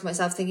sorry for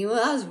myself, thinking, well,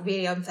 that was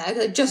really unfair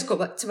because I just got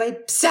back to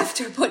myself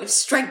to a point of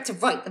strength to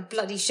write the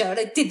bloody show. And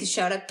I did the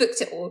show and I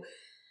booked it all.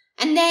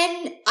 And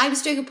then I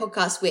was doing a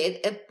podcast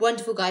with a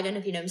wonderful guy, I don't know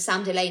if you know him,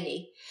 Sam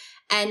Delaney.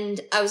 And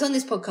I was on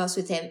this podcast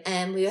with him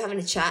and we were having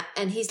a chat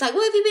and he's like,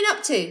 what have you been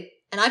up to?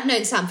 And I've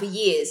known Sam for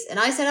years. And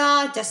I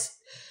said, just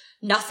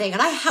nothing.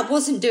 And I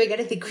wasn't doing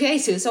anything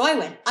creative. So I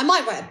went, I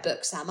might write a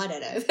book, Sam. I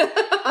don't know.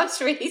 I was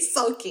really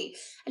sulky.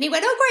 And he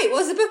went, oh, great.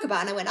 What's the book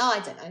about? And I went, I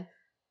don't know.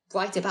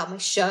 Write about my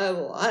show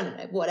or I don't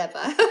know, whatever.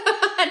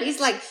 And he's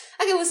like,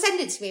 okay, well, send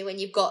it to me when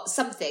you've got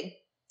something.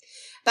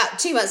 About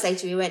 2 months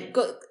later, he went,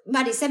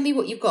 Maddie, send me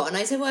what you've got. And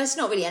I said, well, it's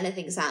not really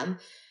anything, Sam.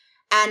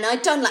 And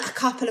I'd done like a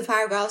couple of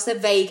paragraphs, a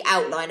vague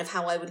outline of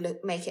how I would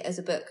make it as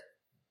a book.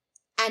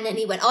 And then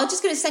he went, I'm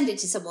just going to send it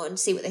to someone and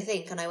see what they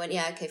think. And I went,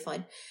 yeah, okay,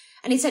 fine.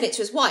 And he sent it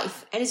to his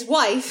wife. And his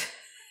wife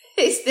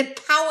is the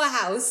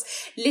powerhouse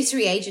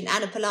literary agent,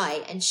 Anna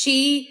Pillai. And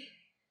she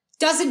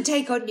doesn't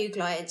take on new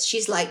clients.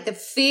 She's like the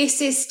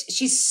fiercest.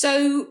 She's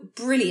so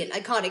brilliant. I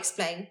can't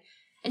explain.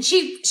 And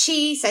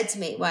she said to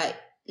me, right,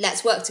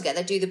 let's work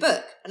together, do the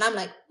book. And I'm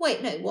like,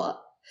 wait, no,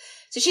 what?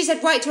 So she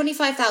said, write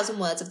 25,000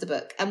 words of the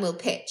book and we'll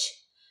pitch.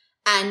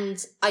 And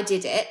I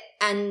did it.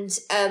 And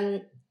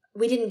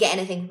we didn't get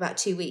anything for about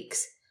 2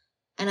 weeks.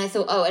 And I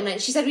thought, and then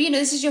she said, well,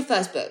 this is your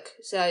first book.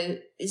 So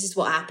this is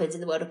what happens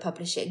in the world of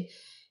publishing.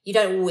 You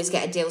don't always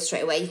get a deal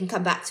straight away. You can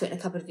come back to it in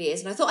a couple of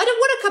years. And I thought, I don't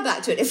want to come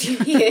back to it in a few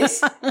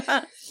years.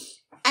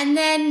 And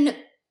then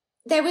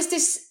there was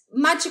this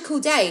magical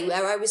day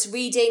where I was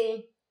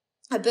reading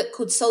a book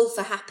called Soul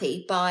for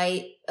Happy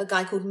by a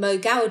guy called Mo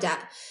Gawdat,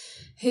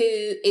 who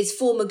is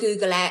former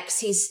Google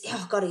X. He's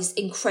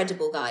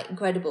incredible guy,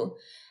 incredible.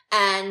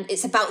 And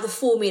it's about the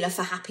formula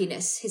for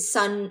happiness. His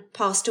son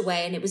passed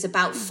away and it was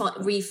about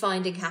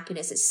refinding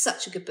happiness. It's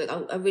such a good book.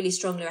 I really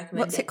strongly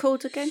recommend it. What's it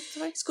called again?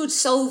 Sorry? It's called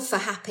Soul for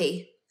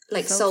Happy.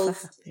 Like soul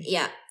for Happy.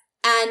 Yeah.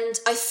 And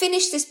I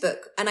finished this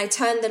book and I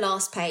turned the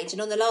last page.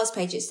 And on the last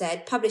page it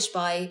said, published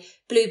by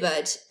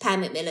Bluebird, Pam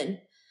Macmillan.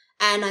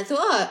 And I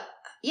thought,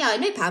 yeah, I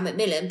know Pam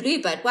Macmillan,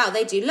 Bluebird. Wow,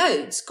 they do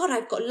loads. God,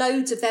 I've got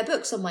loads of their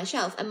books on my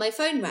shelf. And my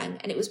phone rang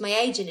and it was my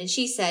agent and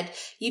she said,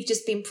 you've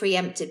just been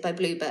preempted by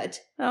Bluebird.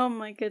 Oh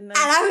my goodness.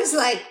 And I was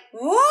like,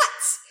 what?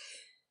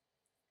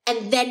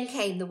 And then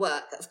came the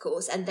work, of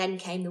course, and then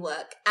came the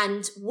work.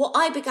 And what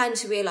I began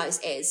to realize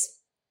is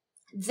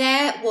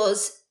there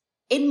was,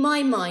 in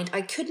my mind,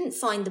 I couldn't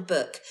find the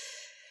book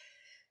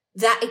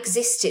that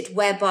existed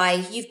whereby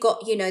you've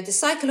got, you know, the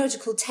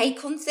psychological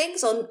take on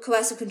things, on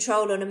coercive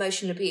control, on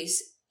emotional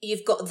abuse.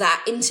 You've got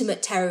that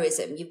intimate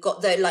terrorism. You've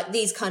got the, like,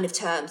 these kind of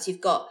terms.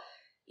 You've got,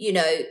 you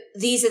know,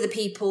 these are the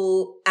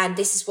people and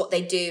this is what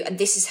they do and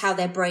this is how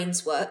their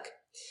brains work.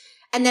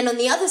 And then on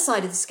the other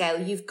side of the scale,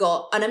 you've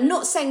got, and I'm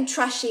not saying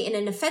trashy in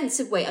an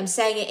offensive way, I'm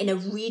saying it in a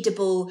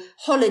readable,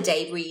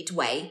 holiday read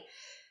way.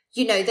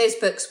 You know, those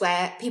books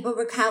where people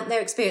recount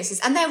their experiences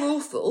and they're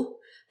awful,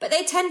 but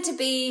they tend to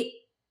be,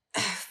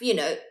 you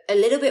know, a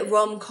little bit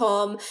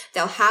rom-com.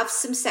 They'll have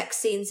some sex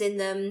scenes in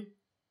them.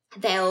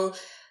 They'll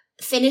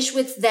finish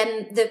with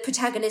them, the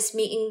protagonist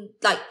meeting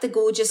like the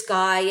gorgeous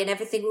guy and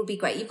everything will be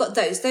great. You've got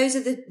those. Those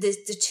are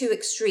the two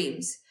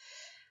extremes.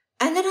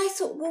 And then I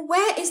thought, well,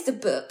 where is the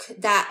book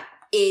that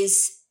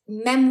is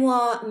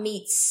memoir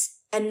meets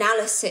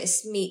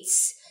analysis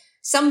meets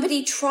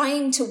somebody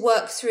trying to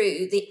work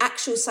through the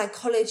actual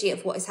psychology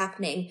of what is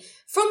happening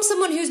from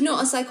someone who's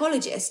not a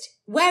psychologist?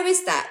 Where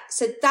is that?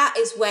 So that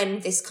is when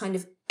this kind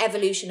of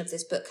evolution of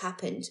this book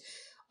happened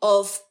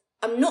of,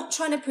 I'm not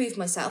trying to prove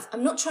myself.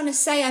 I'm not trying to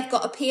say I've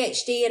got a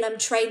PhD and I'm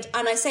trained.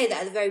 And I say that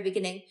at the very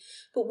beginning.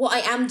 But what I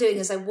am doing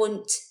is I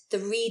want the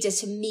reader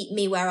to meet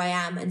me where I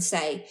am and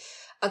say,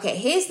 okay,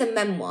 here's the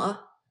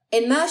memoir.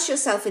 Immerse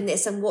yourself in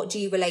this and what do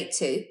you relate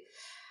to?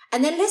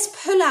 And then let's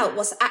pull out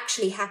what's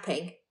actually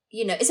happening.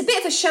 You know, it's a bit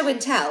of a show and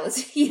tell,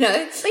 you know.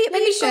 Let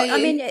me show you. I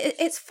mean,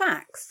 it's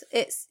facts.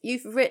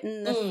 You've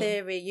written the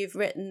theory, you've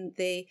written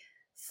the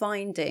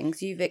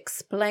findings, you've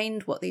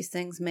explained what these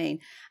things mean.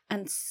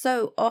 And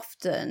so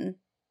often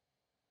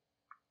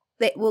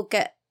it'll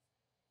get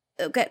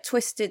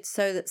twisted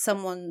so that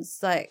someone's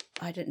like,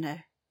 I don't know,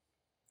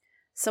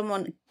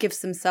 someone gives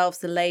themselves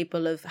the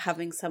label of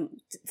having some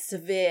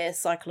severe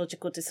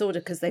psychological disorder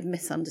because they've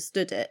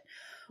misunderstood it.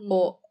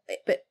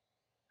 But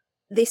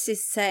this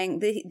is saying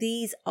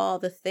these are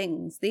the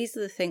things. These are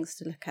the things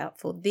to look out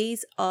for.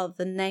 These are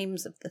the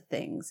names of the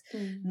things.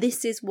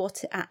 This is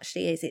what it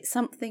actually is. It's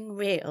something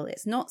real.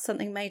 It's not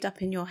something made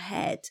up in your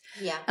head.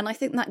 Yeah. And I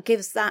think that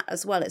gives that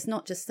as well. It's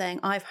not just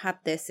saying, I've had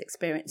this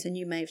experience and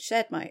you may have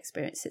shared my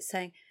experience. It's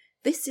saying,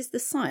 this is the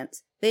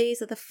science.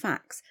 These are the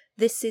facts.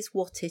 This is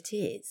what it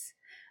is.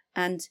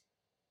 And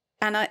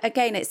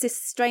again, it's this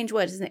strange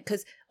word, isn't it?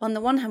 Because on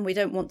the one hand, we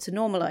don't want to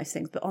normalize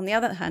things. But on the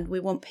other hand,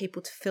 we want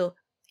people to feel,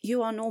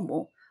 you are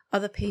normal.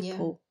 Other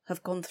people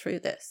have gone through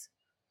this.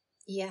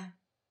 Yeah.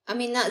 I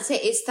mean, that's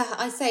it.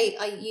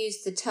 I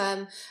use the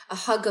term a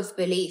hug of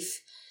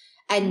belief.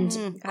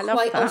 And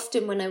quite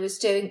often when I was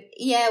doing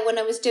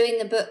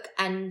the book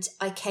and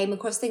I came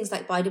across things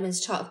like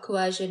Biderman's chart of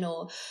coercion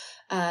or,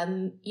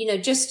 you know,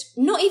 just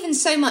not even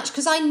so much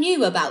because I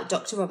knew about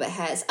Dr. Robert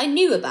Hare's. I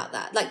knew about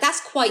that. Like,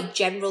 that's quite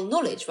general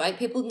knowledge, right?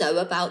 People know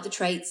about the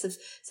traits of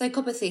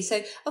psychopathy.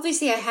 So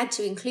obviously I had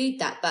to include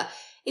that, but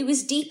it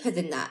was deeper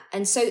than that.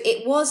 And so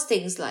it was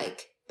things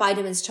like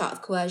Biderman's chart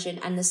of coercion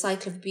and the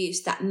cycle of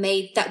abuse that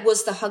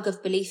was the hug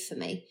of belief for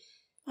me.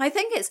 I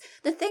think it's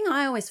the thing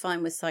I always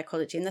find with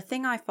psychology, and the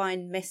thing I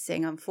find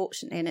missing,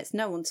 unfortunately, and it's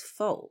no one's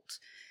fault,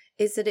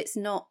 is that it's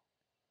not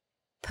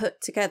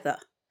put together.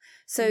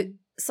 So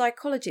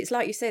psychology, it's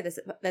like you say,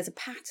 there's a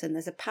pattern.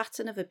 There's a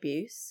pattern of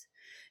abuse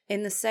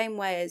in the same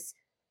way as,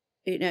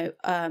 you know,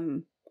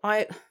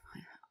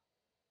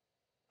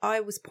 I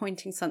was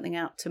pointing something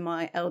out to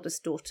my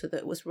eldest daughter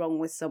that was wrong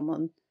with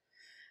someone,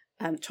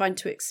 trying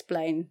to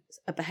explain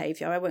a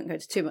behaviour. I won't go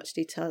into too much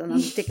detail and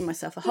I'm digging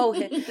myself a hole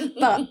here.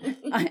 But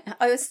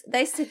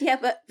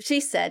she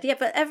said,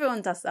 but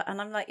everyone does that. And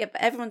I'm like, yeah,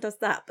 but everyone does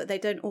that, but they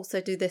don't also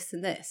do this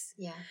and this.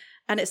 Yeah.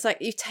 And it's like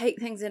you take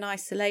things in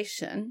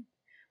isolation,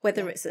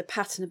 whether it's a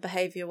pattern of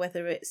behaviour,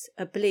 whether it's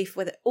a belief,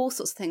 whether all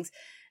sorts of things,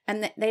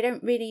 and they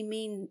don't really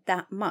mean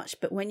that much.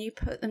 But when you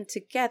put them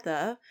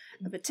together,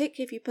 and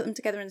particularly if you put them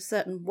together in a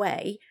certain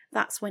way,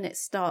 that's when it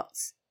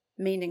starts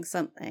meaning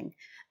something.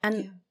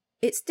 And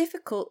it's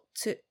difficult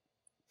to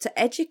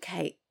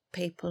educate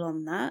people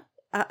on that.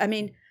 I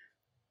mean,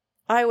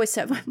 I always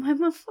said, my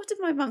mum, what did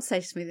my mum say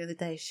to me the other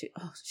day? She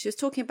was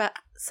talking about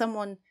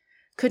someone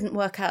couldn't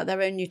work out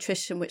their own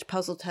nutrition, which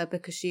puzzled her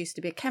because she used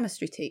to be a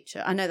chemistry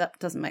teacher. I know that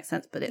doesn't make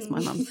sense, but it's my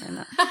mum saying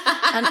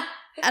that.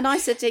 And I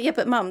said to her, yeah,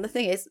 but mum, the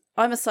thing is,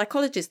 I'm a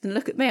psychologist and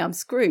look at me, I'm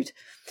screwed.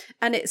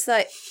 And it's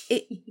like,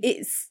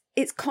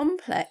 it's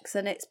complex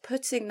and it's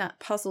putting that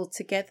puzzle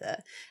together.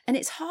 And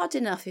it's hard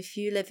enough if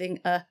you're living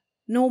a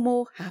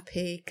normal,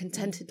 happy,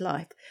 contented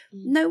life.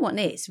 No one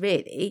is,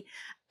 really.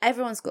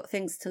 Everyone's got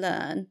things to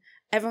learn.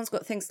 Everyone's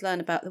got things to learn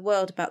about the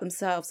world, about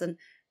themselves.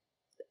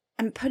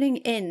 And putting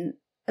in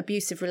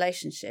abusive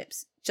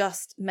relationships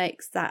just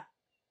makes that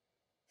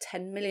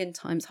 10 million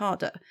times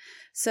harder.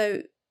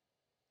 So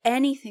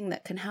anything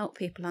that can help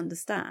people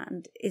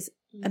understand is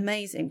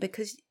amazing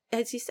because,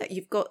 as you said,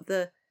 you've got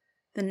the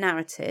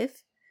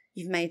narrative,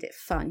 you've made it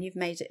fun, you've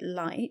made it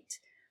light,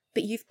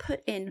 but you've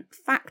put in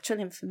factual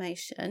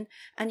information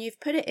and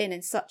you've put it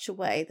in such a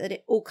way that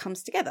it all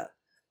comes together.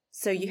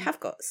 So you have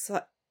got,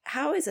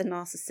 how is a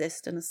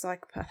narcissist and a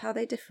psychopath, how are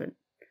they different?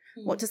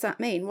 What does that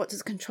mean? What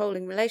does a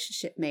controlling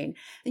relationship mean?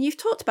 And you've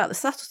talked about the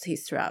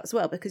subtleties throughout as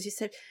well, because you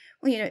said,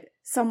 well, you know,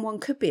 someone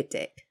could be a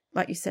dick,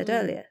 like you said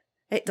earlier.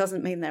 It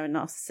doesn't mean they're a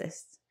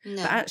narcissist.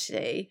 No. But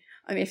actually,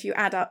 I mean, if you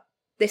add up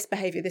this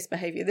behaviour, this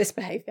behaviour, this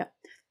behaviour,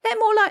 they're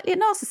more likely a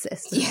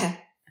narcissist. Yeah.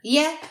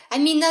 Yeah. I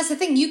mean, that's the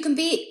thing. You can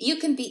be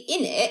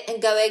in it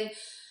and going,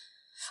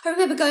 I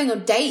remember going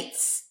on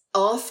dates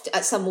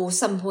at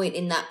some point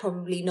in that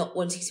probably not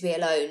wanting to be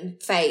alone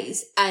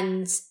phase.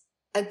 And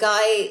a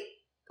guy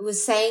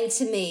was saying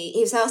to me,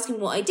 he was asking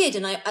what I did.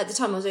 And at the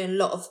time I was doing a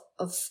lot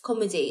of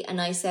comedy.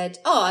 And I said,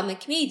 oh, I'm a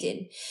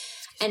comedian.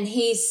 And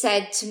he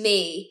said to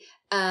me,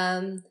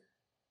 that's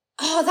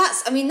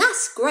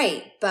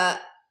great.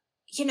 But,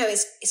 you know,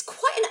 it's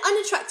quite an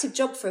unattractive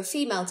job for a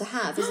female to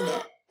have, isn't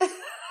it?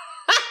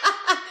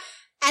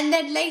 And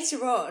then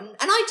later on, and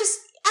I just,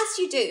 as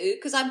you do,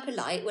 because I'm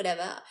polite,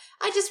 whatever,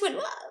 I just went,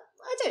 well,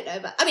 I don't know.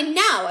 But I mean,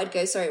 now I'd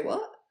go, sorry,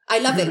 what? I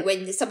love it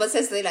when someone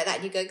says something like that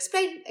and you go,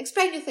 explain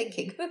your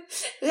thinking.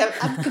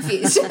 I'm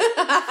confused. Do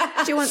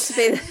you want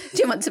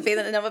to be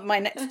the my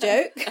next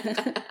joke?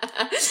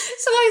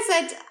 So I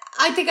said,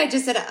 I think I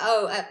just said,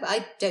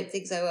 I don't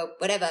think so, or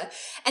whatever.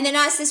 And then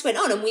as this went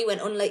on, and we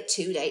went on like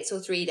 2 dates or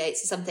 3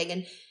 dates or something,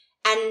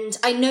 and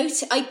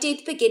I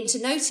did begin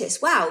to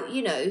notice, wow,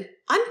 you know,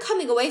 I'm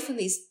coming away from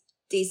these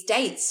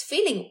dates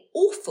feeling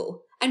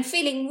awful and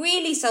feeling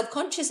really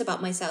self-conscious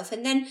about myself.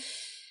 And then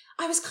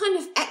I was kind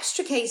of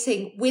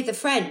extricating with a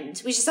friend,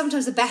 which is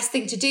sometimes the best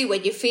thing to do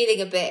when you're feeling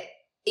a bit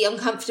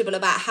uncomfortable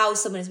about how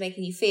someone is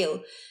making you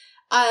feel.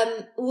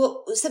 Some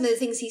of the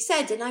things he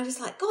said, and I was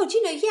like, God,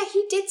 you know, yeah,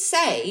 he did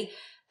say,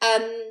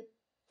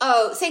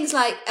 things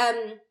like,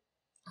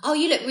 oh,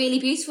 you look really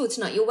beautiful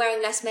tonight. You're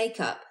wearing less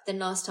makeup than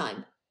last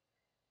time.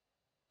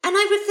 And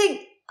I would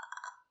think,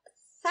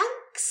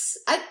 thanks.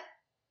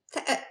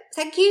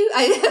 Thank you.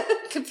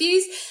 I'm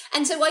confused.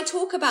 And so I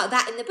talk about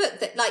that in the book,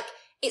 that like,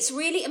 it's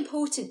really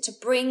important to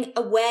bring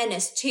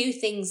awareness to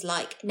things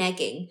like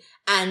negging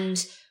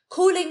and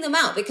calling them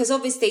out, because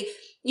obviously,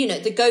 you know,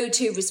 the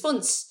go-to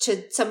response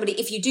to somebody,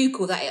 if you do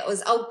call that, it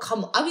was, oh,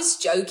 come on, I was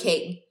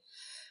joking.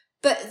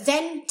 But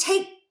then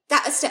take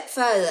that a step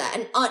further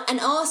and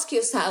ask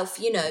yourself,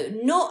 you know,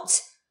 not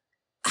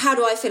how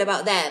do I feel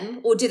about them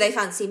or do they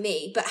fancy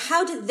me, but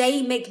how do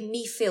they make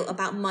me feel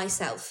about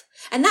myself?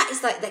 And that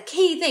is like the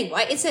key thing,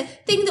 right? It's a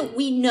thing that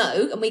we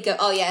know and we go,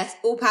 oh yeah,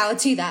 all power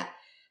to that.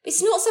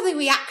 It's not something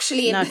we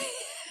actually no.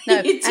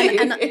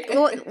 And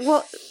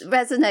what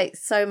resonates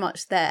so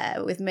much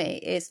there with me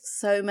is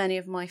so many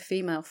of my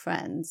female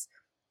friends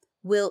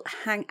will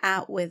hang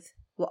out with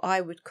what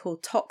I would call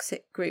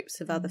toxic groups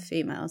of other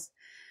females.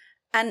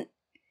 And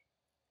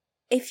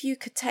if you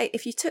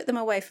took them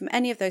away from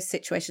any of those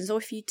situations, or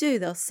if you do,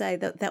 they'll say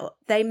that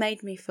they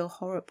made me feel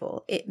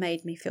horrible. It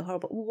made me feel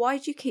horrible. Why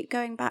do you keep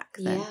going back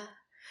then? Yeah.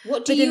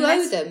 What do you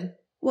owe them?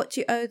 What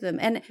do you owe them?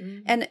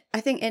 And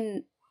I think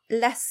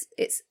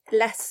it's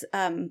less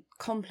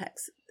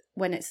complex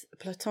when it's a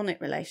platonic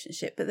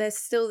relationship, but there's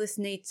still this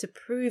need to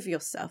prove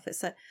yourself.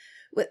 It's at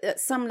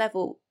some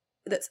level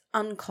that's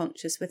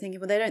unconscious. We're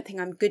thinking, well, they don't think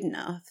I'm good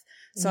enough,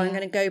 so I'm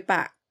going to go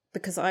back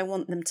because I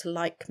want them to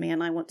like me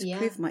and I want to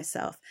prove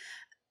myself.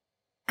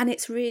 And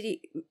it's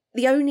really,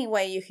 the only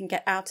way you can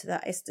get out of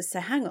that is to say,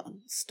 hang on,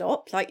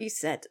 stop. Like you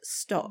said,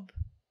 stop.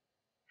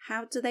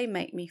 How do they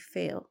make me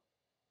feel?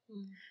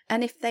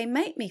 And if they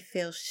make me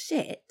feel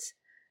shit,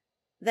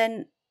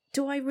 then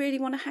do I really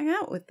want to hang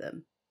out with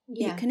them?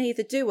 Yeah. You can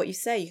either do what you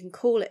say, you can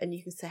call it and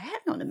you can say, hang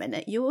on a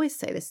minute, you always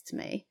say this to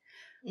me.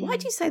 Why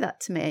do you say that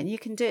to me? And you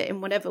can do it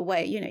in whatever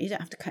way. You know, you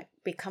don't have to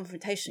be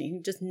confrontational. You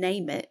can just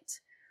name it.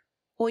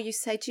 Or you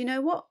say, do you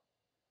know what?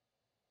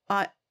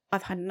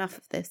 I've had enough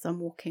of this. I'm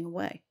walking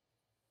away.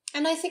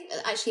 And I think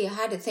actually I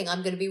had a thing,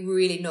 I'm going to be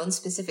really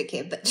non-specific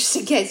here, but just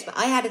in case, but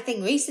I had a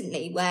thing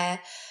recently where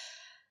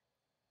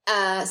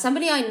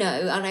somebody I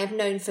know, and I've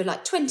known for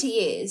like 20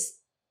 years,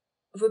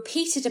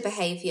 repeated a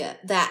behaviour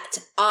that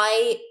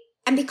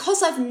and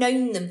because I've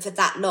known them for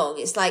that long,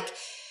 it's like,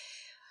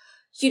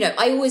 you know,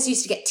 I always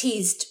used to get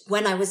teased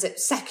when I was at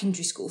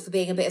secondary school for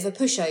being a bit of a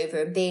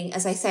pushover and being,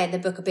 as I say in the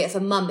book, a bit of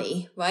a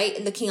mummy, right?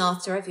 And looking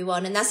after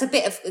everyone. And that's a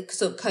bit of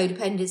sort of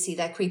codependency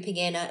there creeping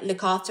in. I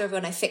look after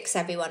everyone, I fix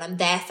everyone, I'm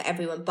there for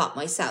everyone but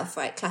myself,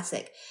 right?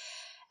 Classic.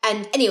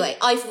 And anyway,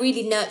 I've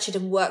really nurtured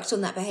and worked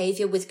on that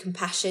behaviour with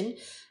compassion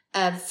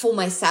for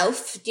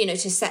myself, you know,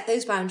 to set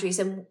those boundaries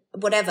and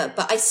whatever.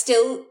 But I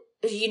still,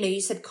 you know,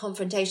 you said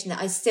confrontation, that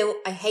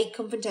I hate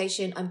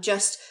confrontation.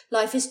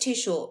 Life is too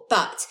short.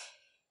 But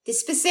this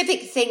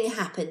specific thing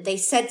happened. They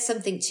said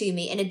something to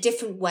me in a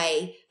different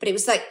way, but it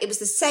was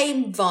the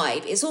same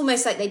vibe. It's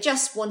almost like they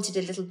just wanted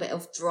a little bit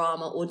of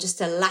drama or just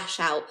to lash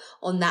out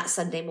on that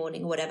Sunday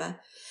morning or whatever.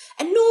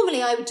 And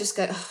normally I would just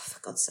go, oh, for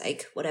God's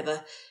sake,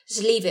 whatever,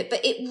 just leave it.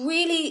 But it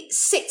really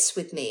sits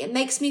with me and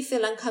makes me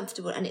feel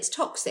uncomfortable, and it's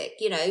toxic,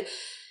 you know.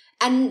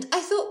 And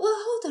I thought, well,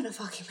 hold on a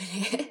fucking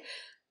minute.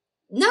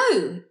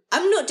 No,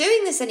 I'm not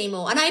doing this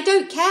anymore. And I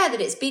don't care that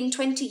it's been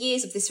 20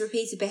 years of this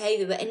repeated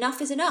behaviour, but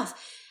enough is enough.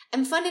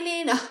 And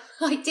funnily enough,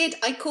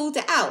 I called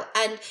it out,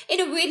 and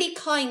in a really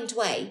kind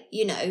way,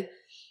 you know.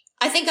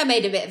 I think I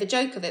made a bit of a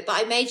joke of it, but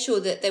I made sure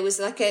that there was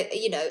like a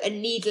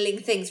needling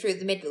thing through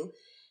the middle.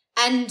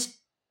 And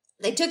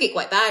they took it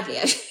quite badly,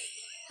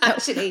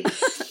 actually.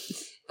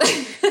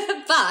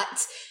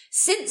 But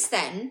since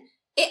then,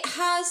 it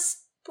has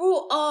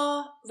brought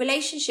our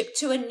relationship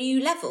to a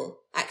new level,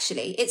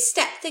 actually. It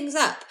stepped things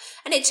up.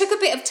 And it took a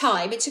bit of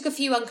time. It took a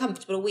few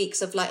uncomfortable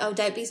weeks of like, oh,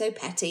 don't be so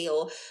petty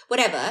or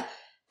whatever.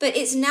 But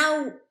it's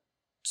now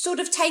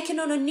sort of taken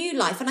on a new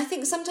life. And I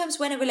think sometimes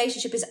when a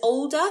relationship is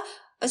older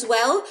as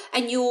well,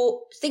 and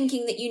you're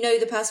thinking that you know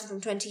the person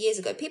from 20 years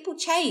ago, people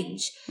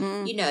change,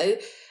 you know.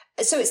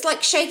 So it's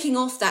like shaking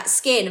off that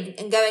skin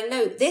and going,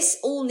 no, this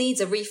all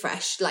needs a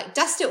refresh. Like,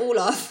 dust it all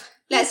off.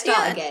 Let's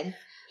start again.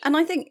 And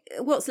I think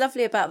what's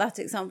lovely about that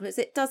example is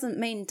it doesn't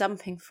mean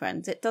dumping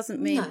friends. It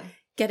doesn't mean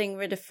getting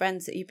rid of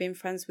friends that you've been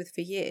friends with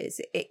for years.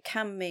 It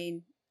can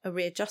mean a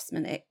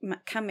readjustment. It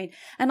can mean,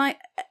 and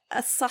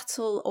a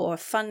subtle or a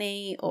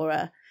funny or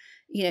a,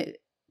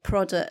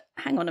 product,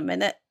 hang on a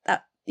minute,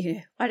 that,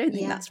 I don't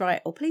think that's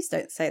right, or please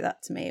don't say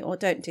that to me, or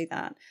don't do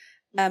that.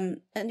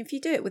 And if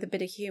you do it with a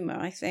bit of humour,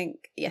 I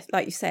think, yes,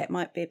 like you say, it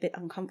might be a bit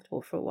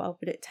uncomfortable for a while,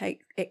 but it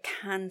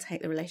can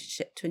take the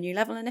relationship to a new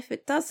level. And if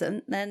it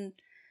doesn't, then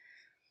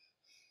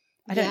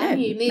I don't know.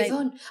 You move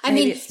on. I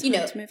mean, it's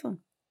time to move on.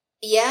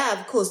 Yeah,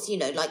 of course,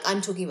 like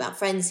I'm talking about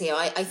friends here.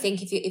 I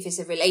think if it's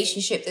a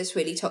relationship that's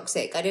really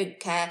toxic, I don't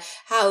care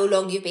how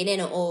long you've been in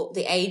it or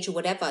the age or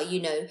whatever,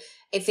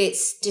 if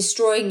it's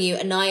destroying you,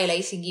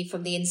 annihilating you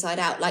from the inside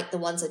out, like the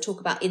ones I talk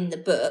about in the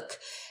book,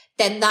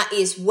 then that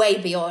is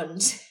way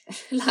beyond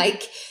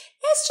like,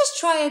 let's just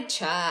try and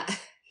chat.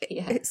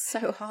 Yeah. It's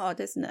so hard,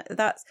 isn't it?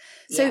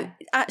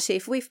 Actually,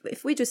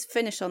 if we just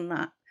finish on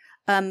that,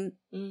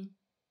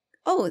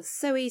 oh, it's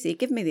so easy.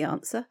 Give me the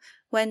answer.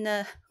 When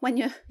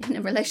you're in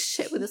a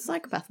relationship with a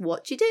psychopath,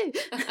 what do you do?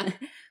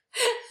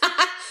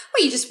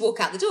 Well, you just walk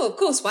out the door, of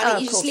course. Why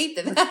don't you just leave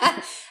them?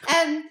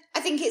 I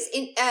think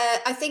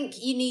I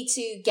think you need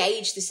to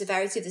gauge the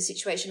severity of the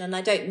situation, and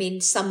I don't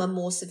mean some are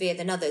more severe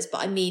than others,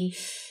 but I mean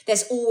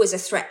there's always a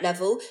threat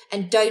level,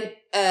 and don't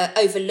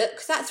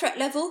overlook that threat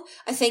level.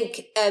 I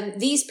think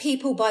these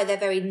people, by their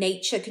very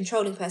nature,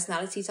 controlling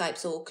personality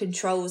types, or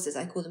controls, as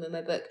I call them in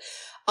my book,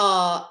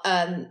 are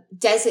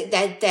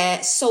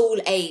their sole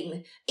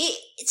aim,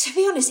 to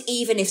be honest,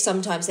 even if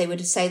sometimes they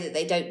would say that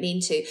they don't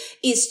mean to,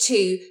 is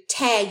to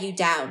tear you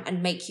down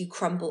and make you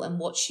crumble and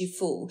watch you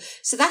fall.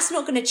 So that's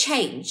not going to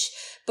change.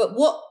 But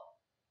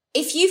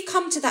if you've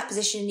come to that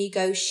position and you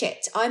go,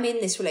 shit, I'm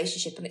in this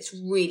relationship and it's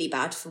really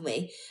bad for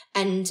me,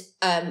 and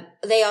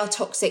they are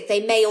toxic,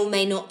 they may or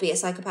may not be a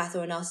psychopath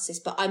or a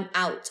narcissist, but I'm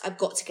out, I've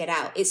got to get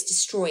out, it's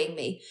destroying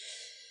me.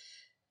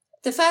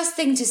 The first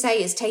thing to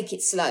say is take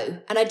it slow.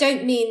 And I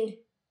don't mean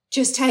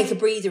just take a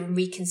breather and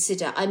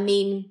reconsider. I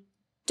mean,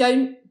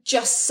 don't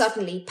just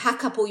suddenly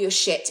pack up all your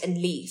shit and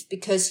leave,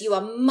 because you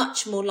are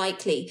much more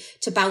likely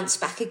to bounce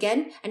back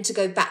again and to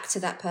go back to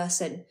that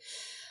person.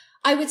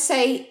 I would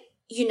say,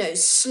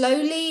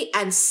 slowly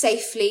and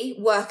safely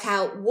work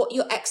out what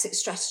your exit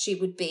strategy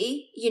would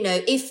be.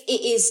 If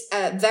it is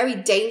a very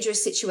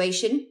dangerous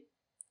situation,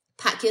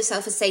 pack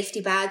yourself a safety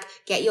bag,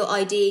 get your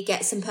ID,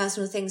 get some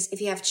personal things.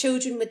 If you have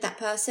children with that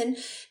person,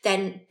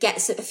 then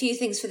get a few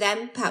things for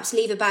them. Perhaps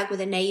leave a bag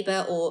with a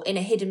neighbour or in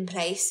a hidden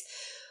place.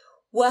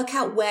 Work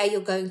out where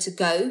you're going to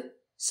go.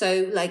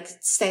 So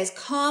stay as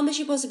calm as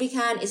you possibly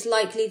can. It's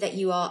likely that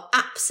you are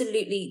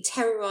absolutely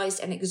terrorised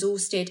and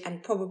exhausted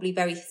and probably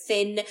very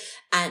thin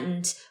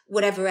and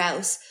whatever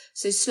else.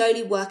 So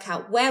slowly work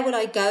out, where will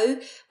I go?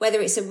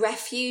 Whether it's a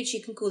refuge,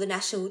 you can call the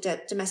National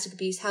Domestic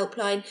Abuse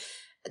Helpline.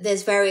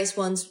 There's various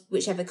ones,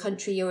 whichever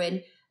country you're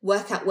in.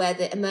 Work out where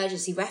the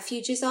emergency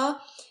refuges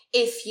are.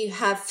 If you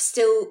have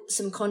still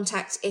some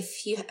contact,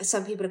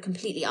 some people are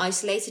completely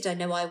isolated, I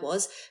know I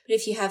was, but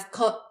if you have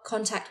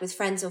contact with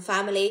friends or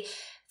family,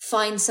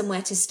 find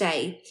somewhere to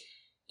stay.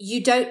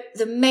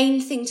 The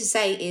main thing to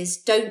say is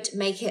don't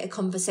make it a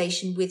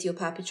conversation with your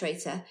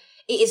perpetrator.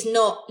 It is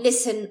not,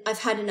 listen, I've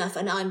had enough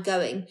and I'm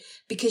going,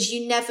 because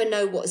you never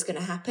know what is going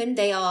to happen.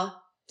 They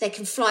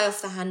can fly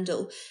off the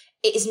handle.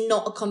 It is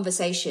not a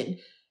conversation.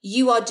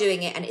 You are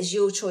doing it and it's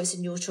your choice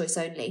and your choice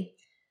only.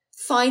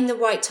 Find the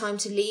right time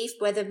to leave,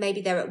 whether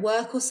maybe they're at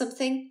work or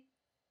something.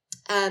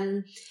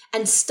 And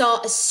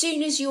start as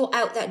soon as you're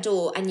out that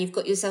door and you've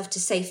got yourself to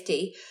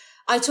safety.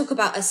 I talk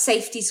about a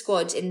safety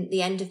squad in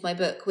the end of my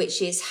book,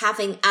 which is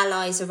having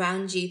allies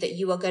around you that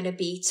you are going to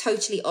be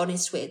totally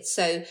honest with.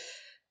 So,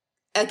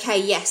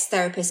 okay, yes,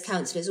 therapists,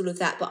 counsellors, all of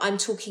that, but I'm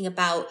talking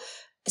about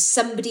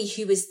somebody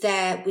who is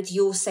there with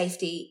your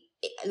safety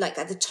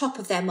at the top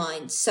of their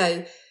mind.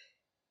 So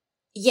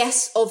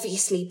yes,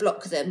 obviously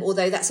block them,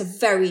 although that's a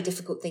very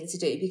difficult thing to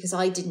do because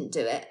I didn't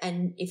do it.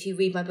 And if you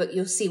read my book,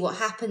 you'll see what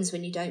happens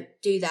when you don't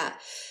do that.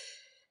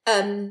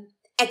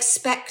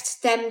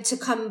 Expect them to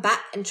come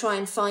back and try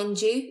and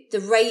find you. The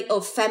rate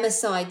of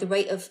femicide, the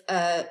rate of,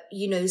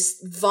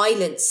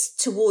 violence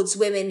towards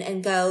women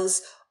and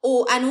girls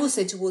and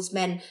also towards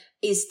men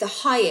is the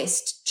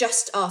highest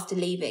just after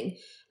leaving.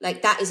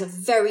 Like, that is a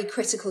very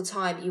critical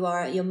time. You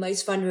are at your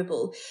most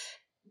vulnerable.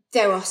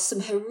 There are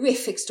some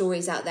horrific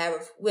stories out there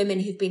of women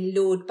who've been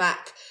lured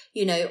back,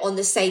 you know, on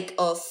the sake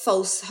of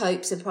false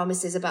hopes and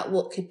promises about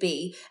what could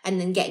be, and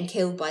then getting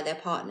killed by their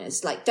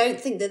partners. Like, don't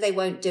think that they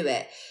won't do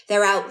it.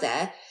 They're out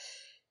there.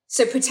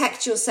 So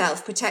protect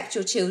yourself, protect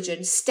your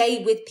children,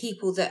 stay with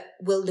people that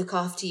will look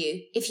after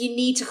you. If you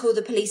need to call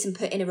the police and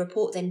put in a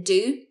report, then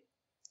do.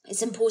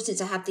 It's important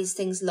to have these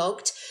things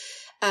logged.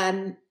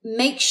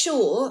 Make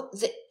sure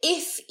that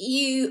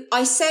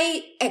I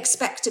say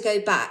expect to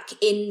go back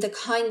in the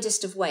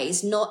kindest of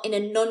ways, not in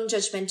a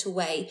non-judgmental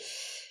way.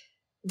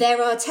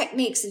 There are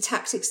techniques and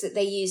tactics that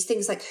they use,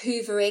 things like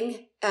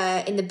hoovering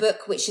in the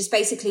book, which is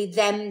basically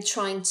them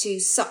trying to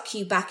suck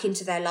you back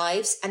into their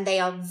lives. And they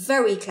are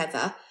very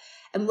clever.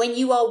 And when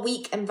you are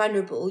weak and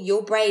vulnerable,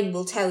 your brain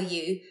will tell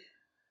you,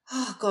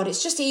 oh God,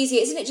 it's just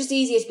easier. Isn't it just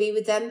easier to be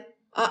with them?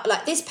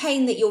 Like, this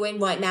pain that you're in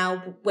right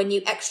now, when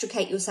you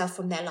extricate yourself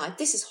from their life,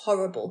 this is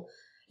horrible.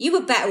 You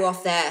were better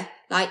off there.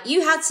 Like,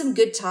 you had some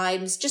good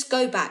times. Just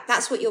go back.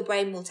 That's what your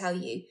brain will tell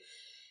you.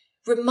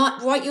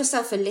 Write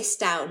yourself a list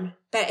down.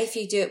 Better if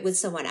you do it with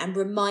someone, and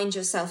remind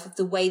yourself of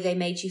the way they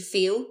made you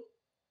feel.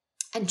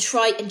 And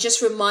try and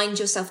just remind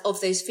yourself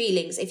of those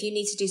feelings. If you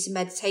need to do some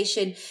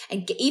meditation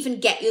and even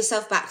get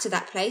yourself back to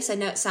that place. I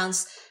know it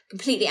sounds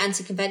completely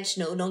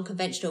anti-conventional,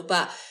 non-conventional,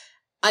 but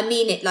I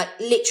mean it. Like,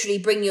 literally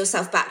bring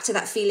yourself back to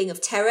that feeling of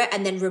terror,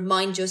 and then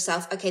remind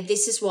yourself, okay,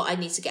 this is what I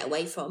need to get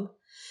away from.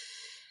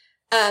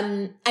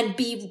 And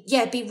be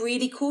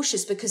really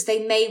cautious, because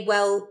they may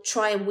well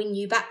try and win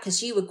you back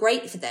because you were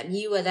great for them.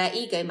 You were their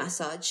ego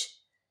massage.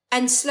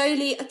 And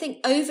slowly, I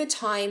think over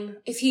time,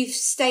 if you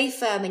stay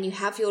firm and you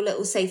have your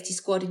little safety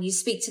squad and you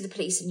speak to the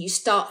police and you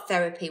start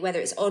therapy,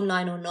 whether it's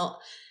online or not,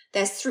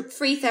 there's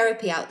free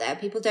therapy out there.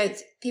 People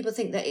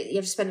think that you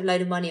have to spend a load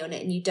of money on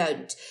it, and you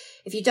don't.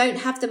 If you don't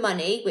have the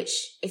money,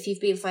 which if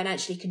you've been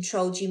financially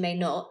controlled, you may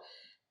not,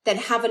 then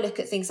have a look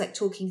at things like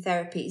talking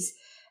therapies,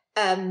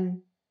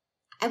 and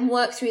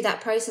work through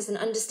that process, and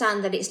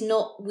understand that it's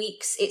not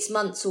weeks, it's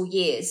months or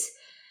years,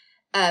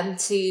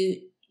 to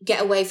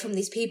get away from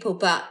these people.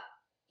 But,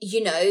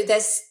 you know,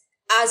 there's,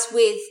 as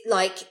with,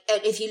 like,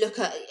 if you look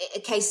at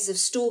cases of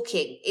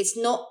stalking, it's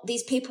not,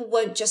 these people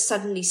won't just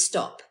suddenly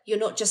stop. You're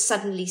not just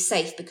suddenly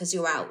safe because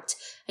you're out,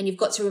 and you've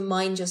got to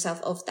remind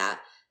yourself of that.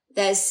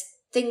 There's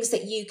things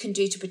that you can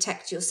do to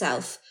protect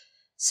yourself.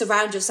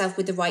 Surround yourself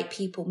with the right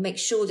people. Make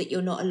sure that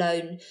you're not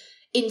alone.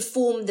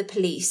 Inform the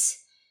police.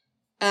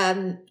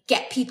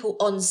 Get people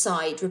on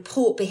side.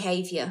 Report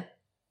behaviour.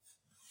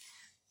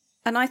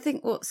 And I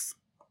think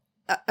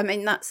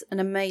that's an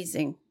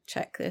amazing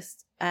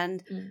checklist.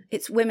 And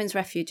it's Women's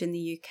Refuge in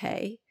the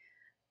UK.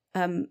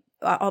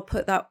 I'll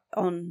put that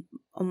on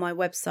my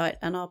website,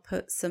 and I'll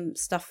put some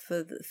stuff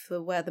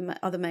for where the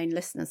other main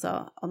listeners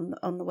are on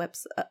the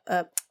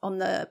website, on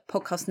the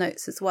podcast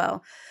notes as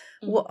well.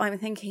 What I'm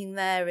thinking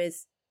there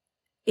is,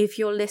 if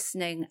you're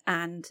listening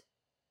and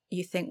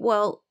you think,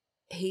 well,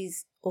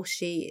 he's or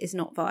she is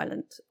not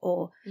violent,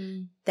 or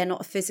they're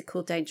not a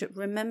physical danger,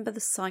 remember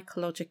the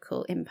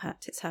psychological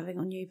impact it's having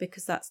on you,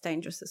 because that's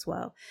dangerous as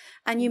well.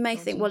 And you may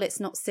think, well, it's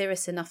not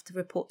serious enough to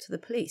report to the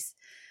police.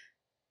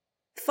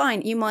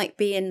 Fine, you might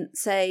be in,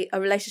 say,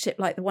 a relationship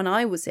like the one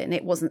I was in.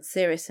 It wasn't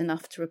serious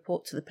enough to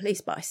report to the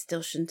police, but I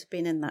still shouldn't have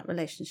been in that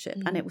relationship.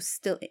 And it was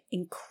still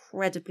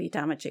incredibly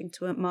damaging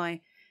to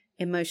my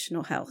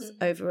emotional health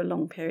over a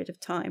long period of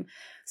time.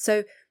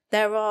 So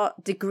there are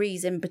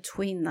degrees in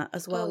between that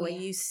as well, where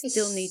you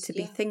still need to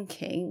be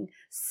thinking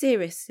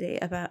seriously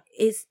about,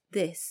 is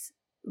this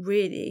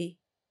really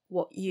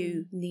what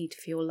you need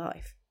for your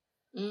life?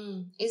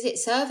 Is it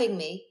serving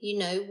me? You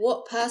know,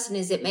 what person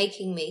is it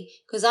making me?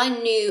 Because I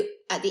knew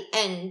at the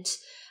end,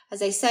 as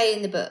they say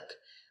in the book,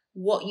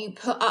 what you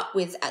put up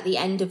with at the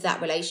end of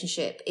that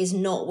relationship is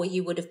not what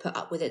you would have put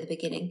up with at the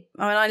beginning.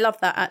 Oh, and I love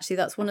that, actually.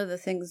 That's one of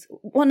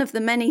the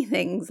many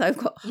things. I've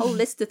got a whole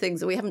list of things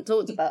that we haven't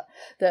talked about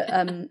that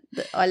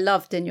that I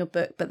loved in your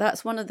book. But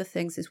that's one of the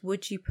things, is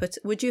would you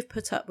have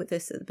put up with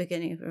this at the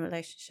beginning of a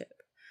relationship?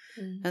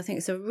 I think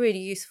it's a really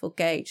useful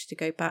gauge to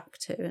go back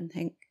to and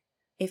think,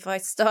 if I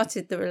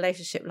started the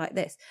relationship like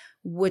this,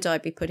 would I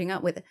be putting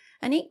up with it?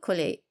 And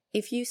equally,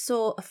 if you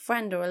saw a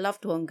friend or a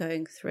loved one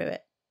going through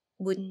it,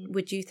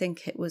 would you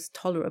think it was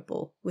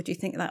tolerable? Would you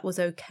think that was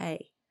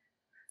okay?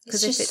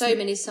 It's just so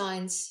many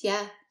signs.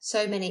 Yeah,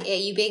 so many. Are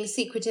you being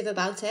secretive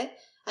about it?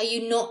 Are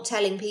you not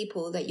telling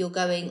people that you're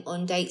going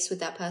on dates with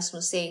that person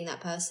or seeing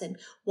that person?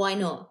 Why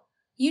not?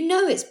 You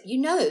know.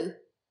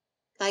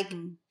 Like,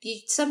 you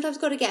sometimes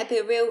got to get a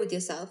bit real with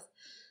yourself.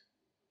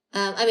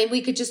 I mean,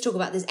 we could just talk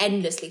about this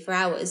endlessly for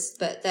hours,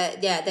 but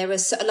there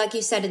are, like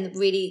you said,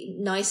 really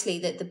nicely,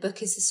 that the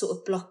book is sort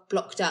of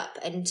blocked up,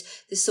 and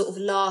the sort of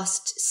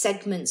last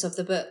segments of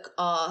the book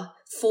are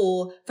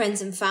for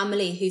friends and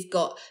family who've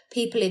got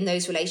people in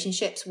those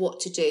relationships,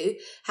 what to do,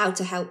 how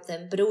to help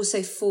them, but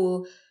also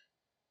for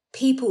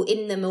people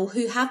in them or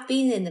who have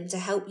been in them, to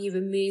help you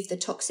remove the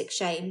toxic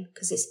shame,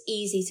 because it's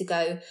easy to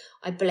go,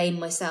 I blame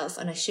myself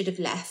and I should have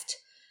left.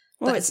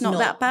 Well, it's not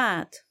that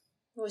bad.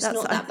 Well, it's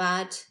not that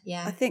bad.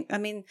 Yeah. I think,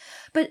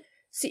 but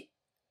see,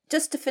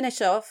 just to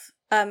finish off,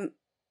 on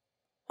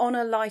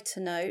a lighter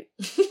note,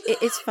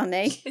 it is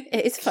funny.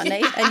 It is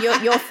funny, and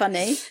you're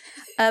funny.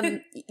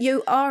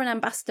 You are an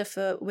ambassador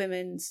for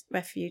Women's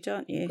Refuge,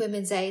 aren't you?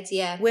 Women's Aid,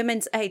 yeah.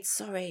 Women's Aid,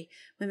 sorry.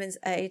 Women's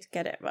Aid,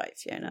 get it right,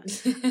 Fiona.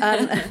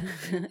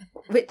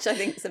 Which I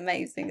think is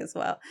amazing as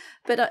well.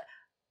 But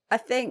I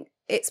think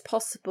it's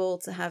possible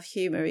to have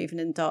humour even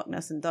in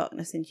darkness, and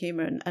darkness in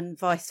humour, and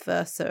vice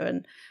versa.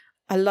 And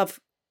I love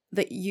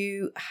that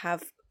you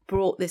have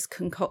brought this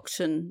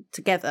concoction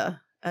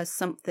together as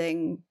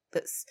something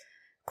that's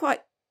quite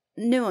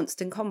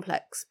nuanced and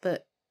complex,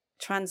 but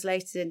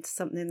translated into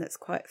something that's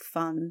quite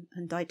fun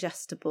and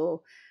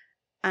digestible.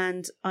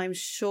 And I'm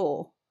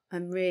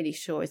really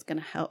sure is going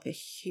to help a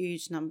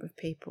huge number of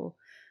people.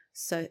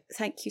 So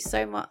thank you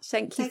so much.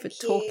 Thank you for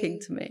talking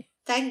to me.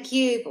 Thank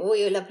you for all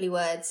your lovely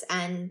words.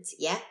 And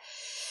yeah,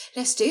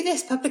 let's do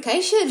this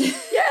publication. Yay,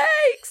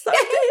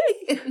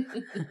 exciting.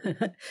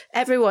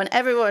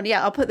 Everyone.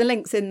 Yeah, I'll put the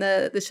links in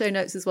the show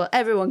notes as well.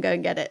 Everyone go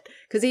and get it.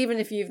 Because even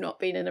if you've not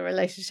been in a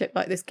relationship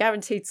like this,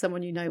 guaranteed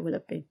someone you know will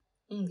have been.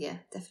 Yeah,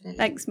 definitely.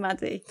 Thanks,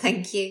 Maddie.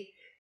 Thank you.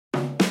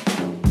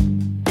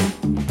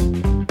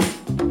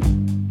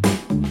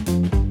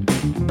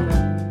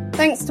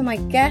 Thanks to my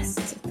guest.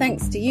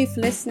 Thanks to you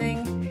for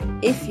listening.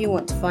 If you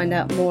want to find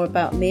out more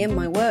about me and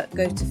my work,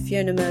 go to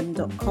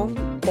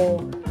fionamurden.com,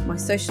 or my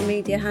social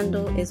media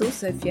handle is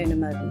also Fiona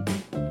Murden.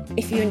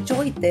 If you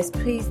enjoyed this,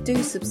 please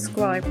do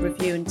subscribe,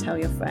 review and tell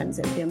your friends.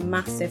 It would be a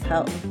massive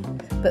help.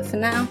 But for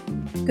now,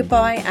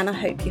 goodbye, and I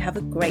hope you have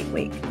a great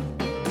week.